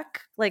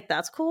back. Like,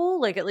 that's cool.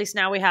 Like, at least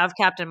now we have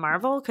Captain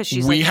Marvel because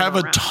she's. We have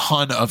a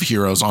ton of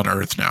heroes on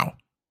Earth now.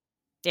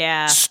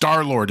 Yeah.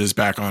 Star-Lord is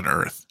back on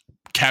Earth.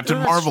 Captain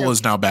Marvel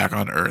is now back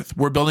on Earth.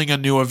 We're building a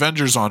new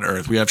Avengers on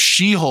Earth. We have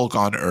She-Hulk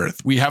on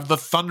Earth. We have the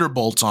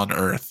Thunderbolts on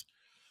Earth.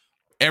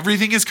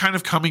 Everything is kind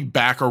of coming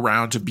back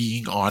around to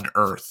being on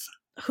Earth.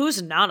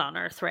 Who's not on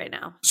Earth right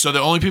now? So the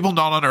only people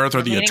not on Earth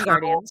are the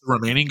Eternals, the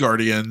remaining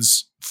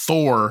Guardians,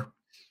 Thor.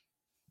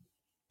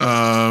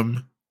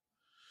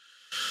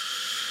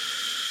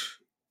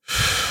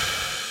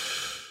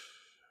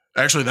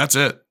 Actually, that's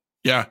it.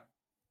 Yeah.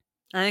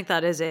 I think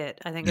that is it.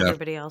 I think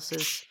everybody else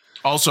is.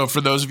 Also,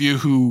 for those of you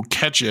who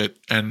catch it,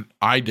 and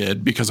I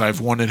did because I've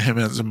wanted him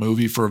as a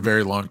movie for a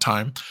very long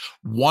time,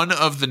 one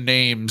of the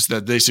names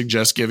that they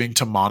suggest giving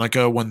to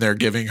Monica when they're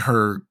giving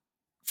her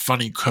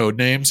funny code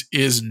names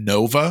is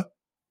Nova.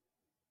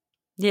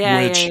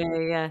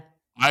 Yeah.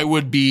 I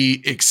would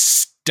be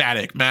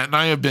ecstatic. Matt and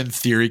I have been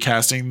theory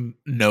casting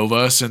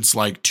Nova since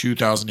like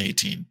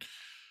 2018.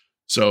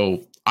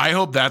 So I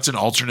hope that's an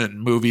alternate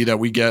movie that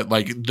we get,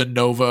 like the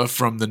Nova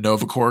from the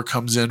Nova Corps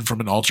comes in from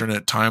an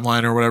alternate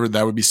timeline or whatever.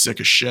 That would be sick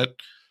as shit.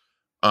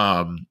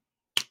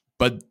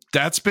 But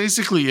that's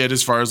basically it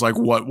as far as like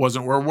what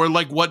wasn't where we're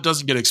like what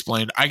doesn't get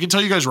explained. I can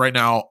tell you guys right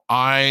now,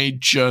 I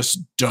just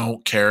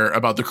don't care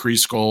about the Kree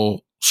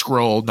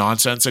scroll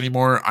nonsense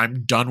anymore.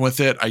 I'm done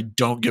with it. I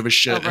don't give a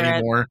shit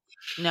anymore.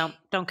 No,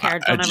 don't care.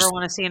 Don't ever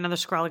want to see another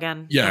scroll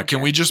again. Yeah,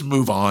 can we just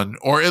move on?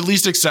 Or at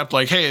least accept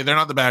like, hey, they're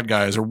not the bad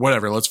guys or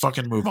whatever. Let's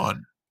fucking move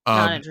on.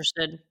 Not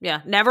interested.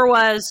 Yeah, never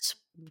was.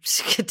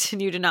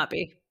 Continue to not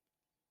be.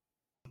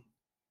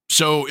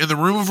 So in the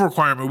room of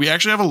requirement, we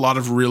actually have a lot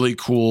of really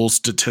cool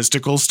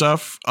statistical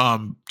stuff.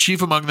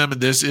 Chief among them,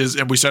 and this is,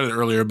 and we said it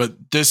earlier,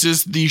 but this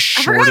is the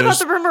shortest. I forgot about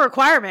the room of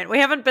requirement. We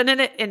haven't been in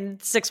it in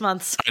 6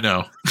 months. I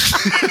know.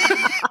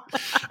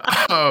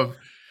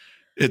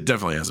 It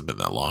definitely hasn't been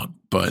that long,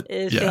 but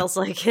it feels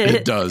like it.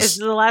 It does. It's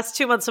the last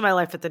 2 months of my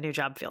life at the new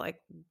job feel like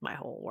my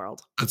whole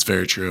world. That's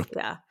very true.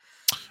 Yeah.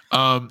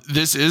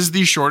 This is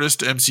the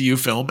shortest MCU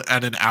film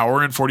at 1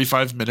 hour and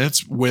 45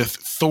 minutes, with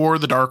Thor,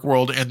 The Dark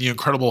World, and The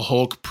Incredible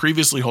Hulk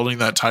previously holding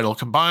that title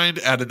combined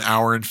at 1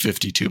 hour and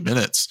 52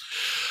 minutes.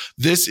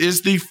 This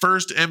is the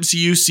first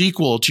MCU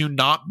sequel to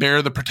not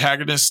bear the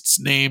protagonist's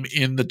name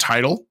in the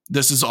title.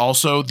 This is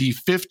also the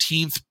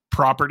 15th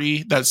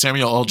property that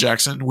Samuel L.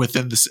 Jackson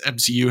within this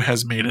MCU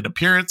has made an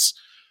appearance.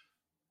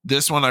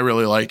 This one I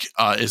really like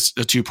is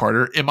a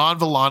two-parter. Iman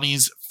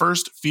Vellani's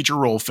first feature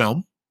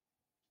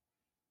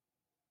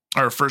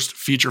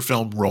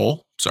film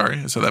role. Sorry,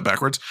 I said that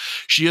backwards.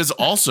 She is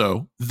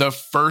also the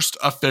first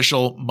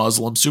official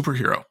Muslim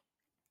superhero.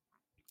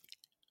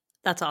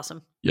 That's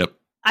awesome. Yep.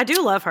 I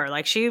do love her.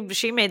 Like she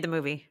made the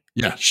movie.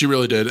 Yeah, she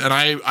really did. And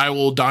I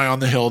will die on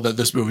the hill that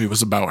this movie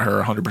was about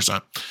her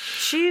 100%.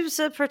 She's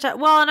a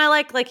well, and I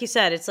like you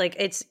said, it's like,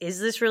 is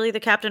this really the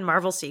Captain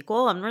Marvel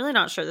sequel? I'm really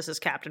not sure this is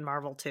Captain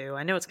Marvel 2.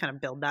 I know it's kind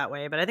of billed that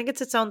way, but I think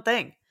it's its own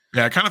thing.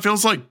 Yeah, it kind of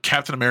feels like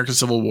Captain America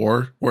Civil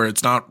War, where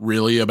it's not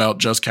really about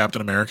just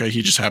Captain America.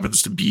 He just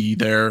happens to be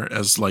there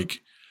as like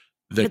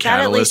the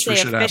catalyst for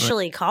shit happening. They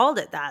officially called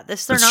it that.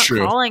 They're not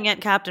calling it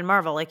Captain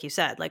Marvel, like you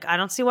said. Like, I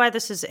don't see why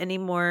this is any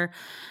more,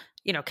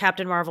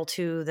 Captain Marvel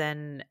 2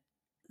 than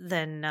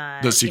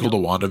the sequel to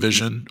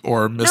WandaVision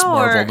or Miss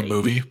Marvel the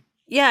movie.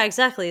 Yeah,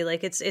 exactly.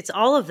 Like it's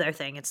all of their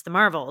thing. It's the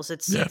Marvels.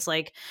 It's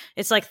like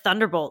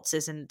Thunderbolts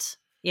isn't,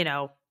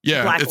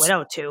 Black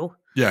Widow 2.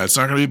 Yeah, it's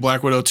not going to be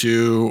Black Widow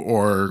 2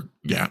 or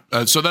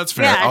so that's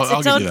fair. Yeah, it's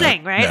its own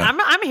thing, that. right? Yeah.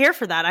 I'm here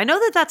for that. I know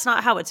that that's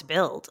not how it's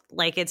billed.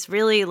 Like it's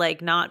really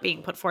like not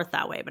being put forth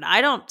that way. But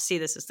I don't see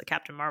this as the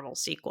Captain Marvel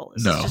sequel.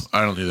 No,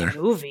 I don't either.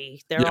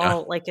 Movie. They're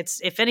all like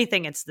it's. If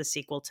anything, it's the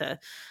sequel to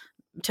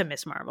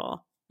Miss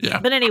Marvel. Yeah,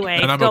 but anyway,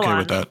 and I'm okay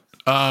with that.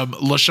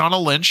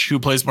 Lashana Lynch, who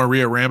plays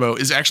Maria Rambeau,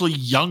 is actually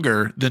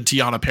younger than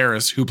Tiana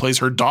Paris, who plays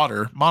her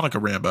daughter, Monica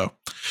Rambeau,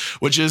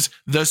 which is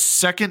the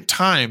second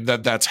time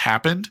that's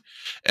happened.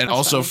 And that's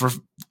also funny.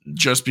 For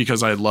just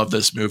because I love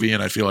this movie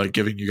and I feel like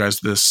giving you guys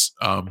this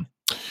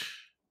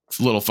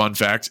little fun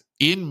fact.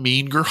 In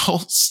Mean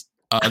Girls,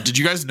 did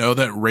you guys know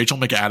that Rachel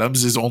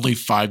McAdams is only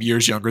 5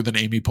 years younger than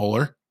Amy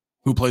Poehler,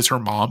 who plays her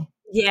mom?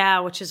 Yeah,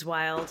 which is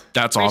wild.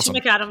 That's awesome.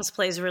 Rachel McAdams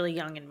plays really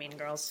young in Mean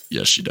Girls.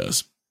 Yes, she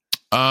does.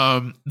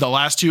 The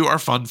last two are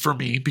fun for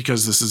me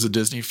because this is a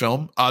Disney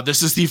film.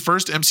 This is the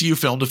first MCU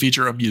film to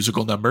feature a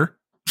musical number.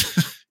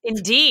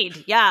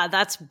 Indeed. Yeah,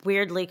 that's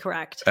weirdly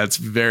correct. That's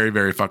very,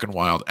 very fucking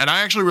wild. And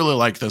I actually really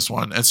like this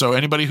one. And so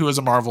anybody who is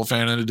a Marvel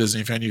fan and a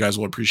Disney fan, you guys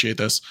will appreciate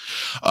this.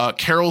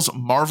 Carol's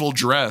Marvel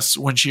dress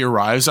when she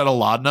arrives at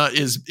Aladna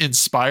is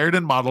inspired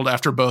and modeled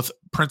after both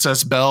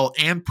Princess Belle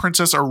and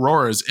Princess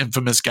Aurora's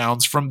infamous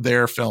gowns from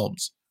their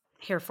films.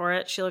 Here for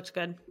it. She looked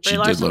good. She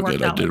did look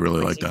good. I did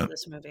really like that.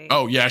 This movie.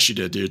 Oh yeah, she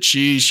did, dude.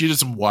 She did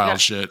some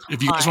wild shit.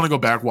 If you guys want to go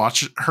back,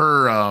 watch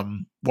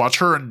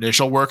her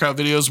initial workout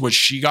videos, which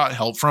she got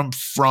help from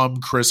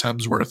Chris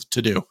Hemsworth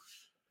to do.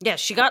 Yeah,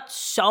 she got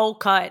so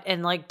cut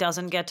and like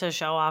doesn't get to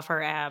show off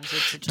her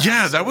abs.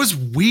 Yeah, that was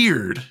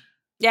weird.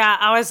 Yeah,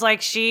 I was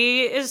like,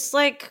 she is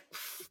like,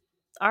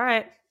 all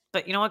right.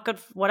 But you know what? Good,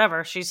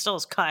 whatever. She still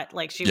is cut.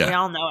 Like we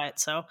all know it.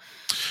 So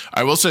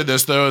I will say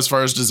this though, as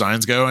far as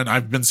designs go, and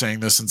I've been saying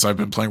this since I've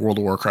been playing World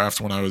of Warcraft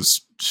when I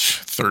was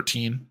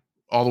 13,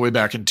 all the way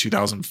back in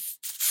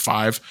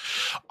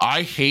 2005.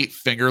 I hate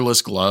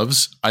fingerless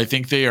gloves. I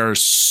think they are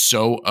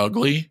so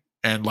ugly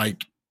and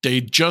like they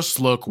just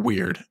look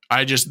weird.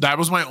 That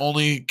was my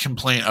only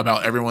complaint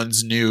about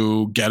everyone's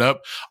new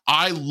getup.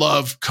 I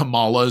love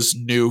Kamala's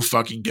new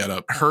fucking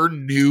getup. Her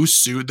new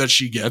suit that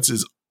she gets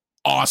is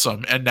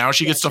awesome, and now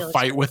she gets to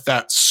fight with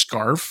that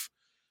scarf.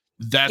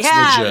 That's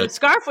legit. The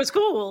scarf was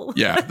cool.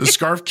 Yeah, the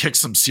scarf kicks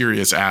some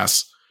serious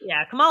ass.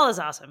 Yeah, Kamala's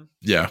awesome.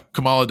 Yeah,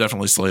 Kamala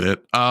definitely slayed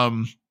it.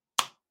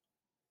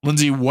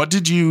 Lindsay, what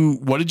did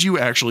you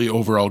actually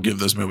overall give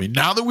this movie?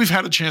 Now that we've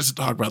had a chance to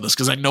talk about this,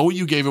 because I know what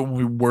you gave it when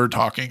we were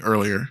talking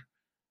earlier.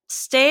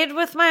 Stayed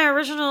with my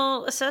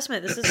original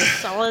assessment. This is a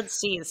solid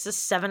C. This is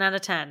 7 out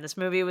of 10. This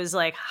movie was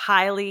like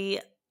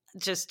highly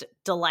just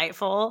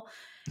delightful.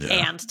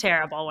 Yeah. And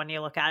terrible when you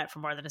look at it for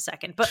more than a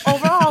second, but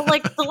overall,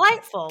 like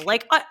delightful.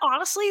 Like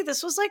honestly,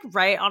 this was like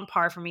right on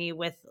par for me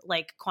with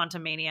like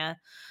Quantumania,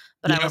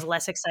 but I was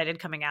less excited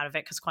coming out of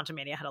it because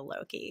Quantumania had a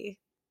Loki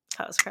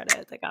post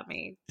credit that got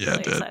me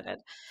really excited.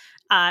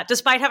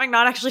 Despite having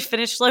not actually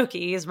finished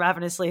Loki as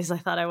ravenously as I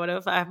thought I would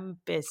have. I'm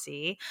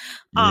busy.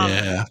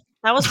 That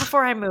was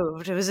before I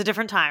moved. It was a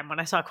different time when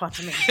I saw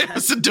Quantumania.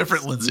 It's a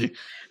different Lindsay.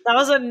 That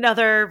was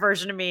another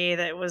version of me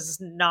that was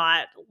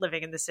not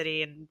living in the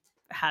city and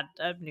had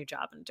a new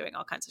job and doing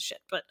all kinds of shit.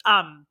 But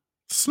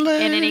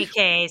slay. In any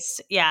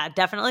case, yeah,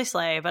 definitely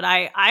slay. But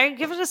I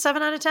give it a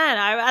 7 out of 10.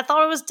 I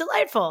thought it was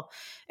delightful.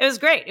 It was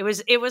great. It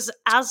was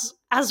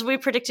as we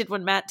predicted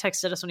when Matt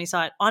texted us when he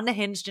saw it,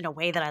 unhinged in a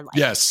way that I liked.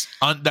 Yes,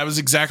 that was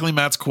exactly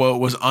Matt's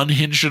quote. Was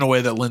unhinged in a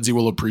way that Lindsay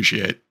will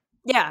appreciate.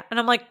 Yeah, and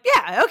I'm like,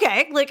 yeah,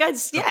 okay, like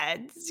it's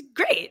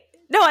great.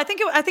 No, I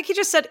think he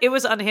just said it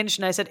was unhinged,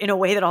 and I said in a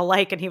way that I'll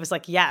like, and he was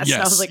like, yes.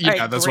 And I was like,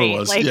 yeah, that's great. What it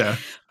was. Like, yeah,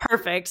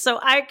 perfect. So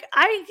I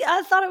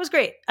thought it was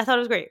great. I thought it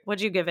was great.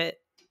 What'd you give it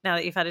now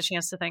that you've had a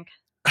chance to think?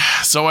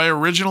 So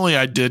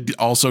I did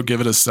also give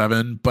it a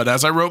 7, but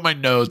as I wrote my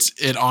notes,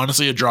 it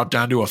honestly had dropped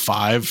down to a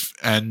 5.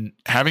 And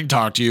having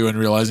talked to you and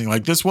realizing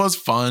like this was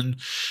fun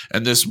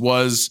and this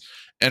was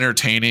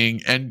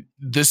entertaining, and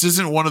this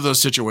isn't one of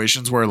those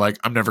situations where like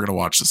I'm never gonna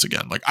watch this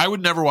again. Like I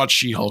would never watch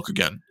She-Hulk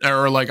again,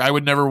 or like I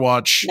would never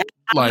watch.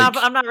 I'm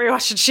not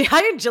rewatching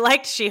I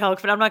liked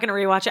She-Hulk, but I'm not gonna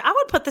rewatch it. I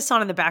would put this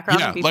on in the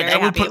background and be very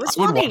happy. It was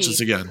funny. I would watch this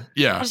again.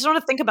 Yeah, I just don't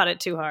want to think about it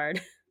too hard.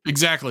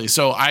 Exactly.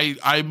 So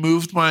I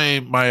moved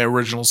my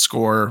original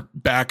score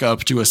back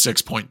up to a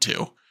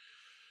 6.2.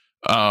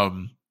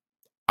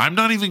 I'm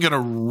not even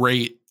gonna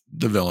rate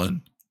the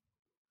villain.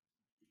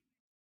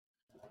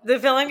 The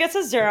villain gets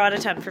a 0 out of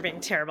 10 for being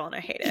terrible, and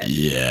I hate it.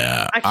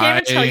 Yeah. I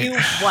can't even tell you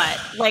what.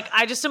 Like,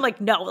 I just am like,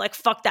 no, like,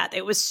 fuck that.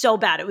 It was so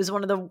bad. It was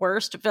one of the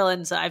worst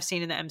villains that I've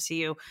seen in the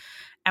MCU.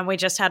 And we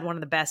just had one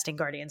of the best in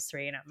Guardians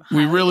 3. And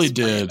we really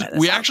did.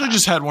 We actually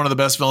just had one of the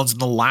best villains in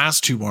the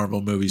last 2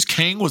 Marvel movies.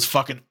 Kang was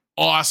fucking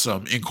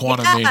awesome in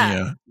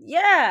Quantumania.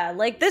 Yeah,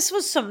 like this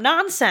was some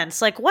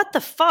nonsense. Like, what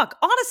the fuck?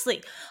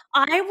 Honestly,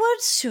 I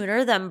would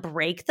sooner them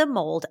break the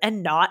mold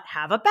and not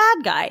have a bad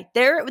guy.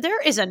 There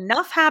is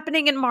enough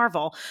happening in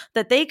Marvel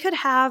that they could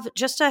have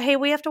just a, hey,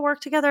 we have to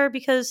work together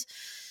because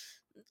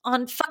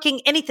on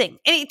fucking anything.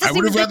 I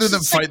would have rather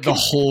them fight the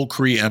whole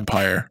Kree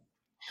Empire.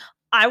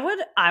 I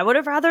would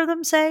have rather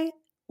them say,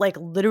 like,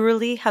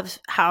 literally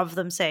have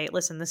them say,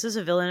 listen, this is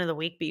a villain of the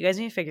week, but you guys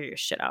need to figure your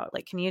shit out.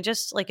 Like, can you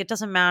just, like, it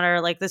doesn't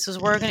matter. Like, this is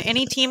where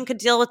any team could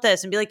deal with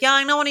this and be like, yeah,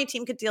 I know any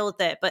team could deal with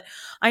it, but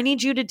I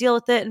need you to deal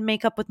with it and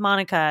make up with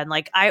Monica. And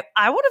like, I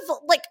would have,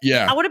 like,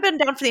 I would have been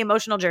down for the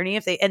emotional journey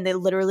if they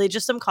literally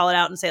just call it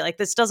out and say, like,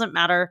 this doesn't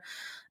matter.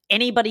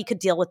 Anybody could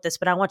deal with this,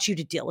 but I want you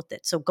to deal with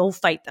it. So go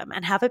fight them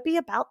and have it be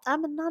about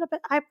them and not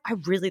about. I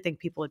really think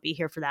people would be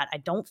here for that. I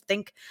don't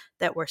think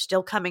that we're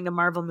still coming to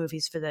Marvel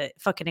movies for the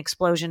fucking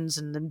explosions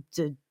and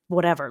the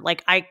whatever.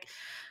 Like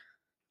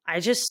I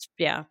just,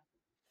 yeah.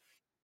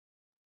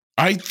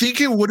 I think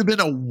it would have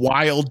been a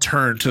wild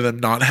turn to them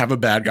not have a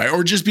bad guy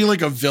or just be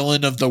like a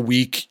villain of the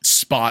week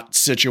spot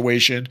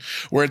situation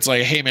where it's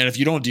like, hey man, if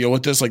you don't deal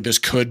with this, like this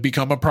could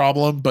become a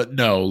problem. But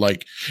no,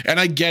 like,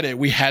 and I get it.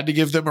 We had to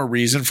give them a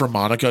reason for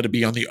Monica to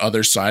be on the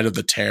other side of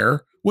the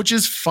tear, which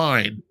is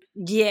fine.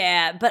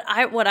 Yeah. But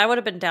what I would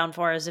have been down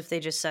for is if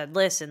they just said,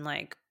 listen,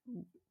 like,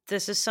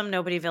 this is some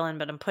nobody villain,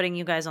 but I'm putting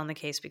you guys on the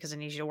case because I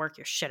need you to work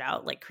your shit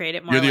out. Like, create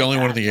it more. You're the like only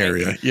that. one in the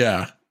area.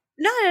 Yeah.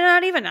 No,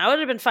 not even. I would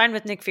have been fine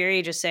with Nick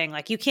Fury just saying,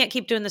 like, you can't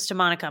keep doing this to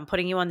Monica. I'm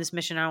putting you on this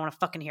mission. I don't want to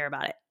fucking hear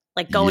about it.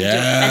 Like, go and do it.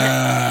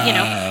 And, you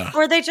know,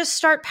 or they just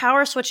start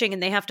power switching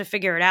and they have to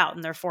figure it out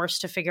and they're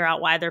forced to figure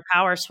out why they're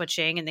power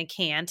switching and they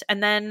can't.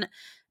 And then,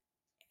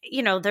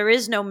 you know, there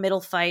is no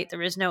middle fight.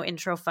 There is no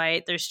intro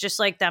fight. There's just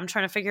like them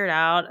trying to figure it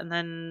out. And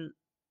then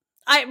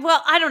I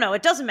don't know.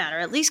 It doesn't matter.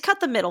 At least cut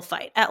the middle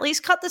fight. At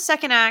least cut the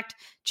second act,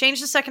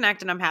 change the second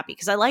act. And I'm happy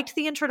because I liked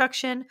the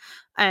introduction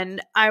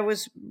and I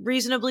was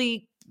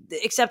reasonably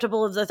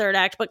acceptable of the third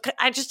act, but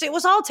it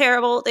was all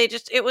terrible.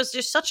 It was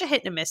just such a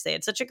hit and a miss. They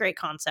had such a great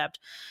concept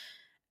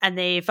and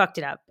they fucked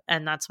it up.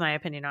 And that's my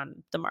opinion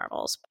on the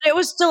Marvels. But it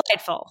was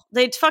delightful.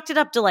 They fucked it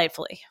up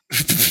delightfully.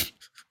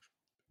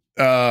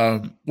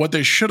 What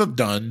they should have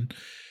done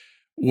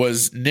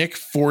was Nick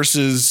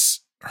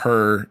forces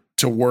her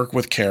to work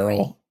with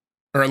Carol,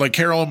 or like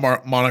Carol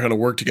and Monica to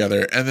work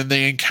together. And then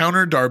they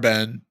encounter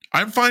Dar-Benn.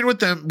 I'm fine with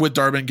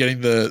Dar-Benn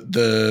getting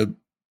the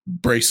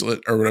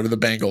bracelet or whatever, the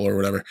bangle or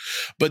whatever.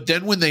 But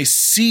then when they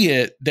see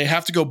it, they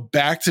have to go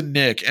back to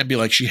Nick and be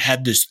like, she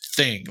had this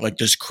thing, like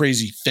this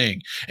crazy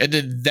thing. And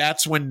then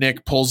that's when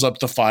Nick pulls up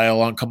the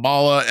file on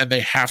Kamala and they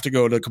have to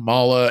go to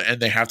Kamala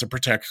and they have to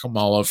protect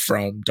Kamala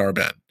from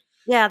Dar-Benn.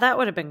 Yeah, that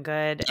would have been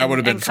good. That would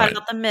have been cut fine.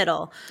 out the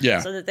middle,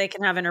 yeah, so that they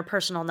can have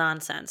interpersonal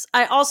nonsense.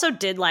 I also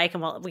did like,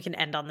 and well, we can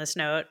end on this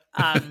note,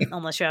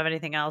 unless you have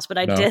anything else. But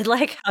I did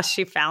like how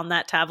she found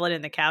that tablet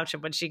in the couch,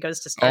 and when she goes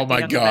to start, oh my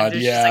god,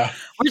 Avengers, yeah, she's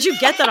like, where'd you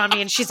get that on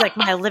me? And she's like,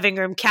 my living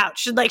room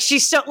couch. And like,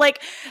 she's so like,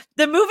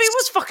 the movie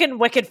was fucking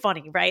wicked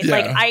funny, right?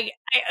 Yeah. Like,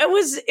 it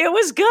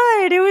was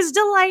good. It was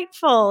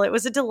delightful. It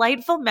was a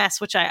delightful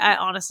mess, which I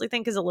honestly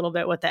think is a little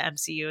bit what the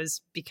MCU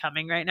is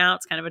becoming right now.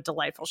 It's kind of a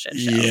delightful shit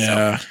show.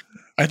 Yeah. So.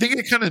 I think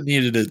it kind of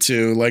needed it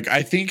too. Like,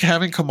 I think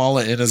having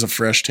Kamala in as a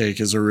fresh take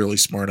is a really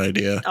smart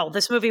idea. Oh,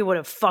 this movie would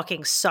have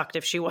fucking sucked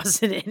if she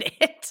wasn't in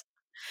it.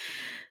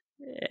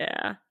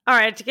 Yeah. All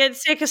right,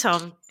 take us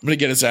home. I'm going to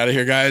get us out of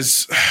here,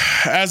 guys.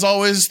 As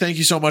always, thank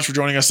you so much for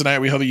joining us tonight.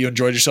 We hope that you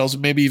enjoyed yourselves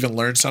and maybe even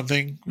learned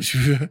something.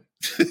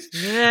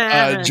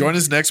 Yeah. Join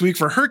us next week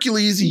for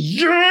Hercules.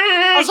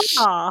 Yes!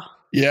 Huzzah.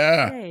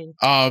 Yeah.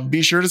 Hey.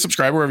 Be sure to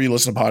subscribe wherever you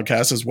listen to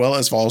podcasts, as well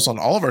as follow us on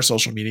all of our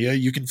social media.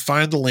 You can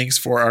find the links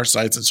for our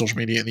sites and social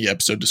media in the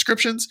episode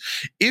descriptions.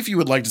 If you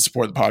would like to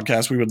support the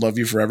podcast, we would love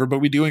you forever, but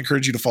we do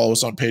encourage you to follow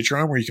us on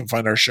Patreon, where you can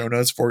find our show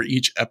notes for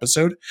each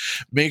episode.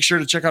 Make sure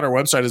to check out our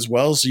website as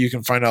well, so you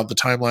can find out the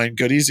timeline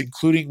goodies,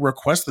 including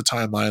request the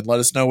timeline.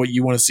 Let us know what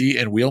you want to see,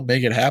 and we'll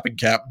make it happen,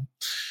 Captain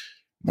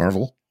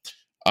Marvel.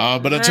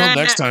 But until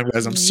next time,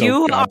 guys, I'm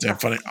so goddamn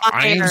funny.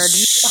 I am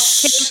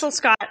cancel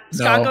Scott.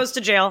 Scott goes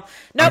to jail.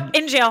 Nope,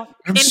 in jail.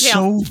 I'm in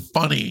jail. so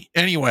funny.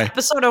 Anyway,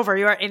 episode over.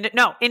 You are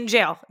in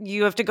jail.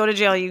 You have to go to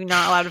jail. You're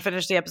not allowed to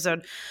finish the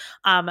episode.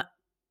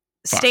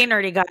 Stay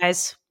nerdy,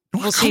 guys.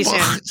 We'll see you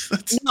soon.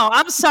 No,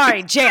 I'm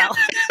sorry. Jail.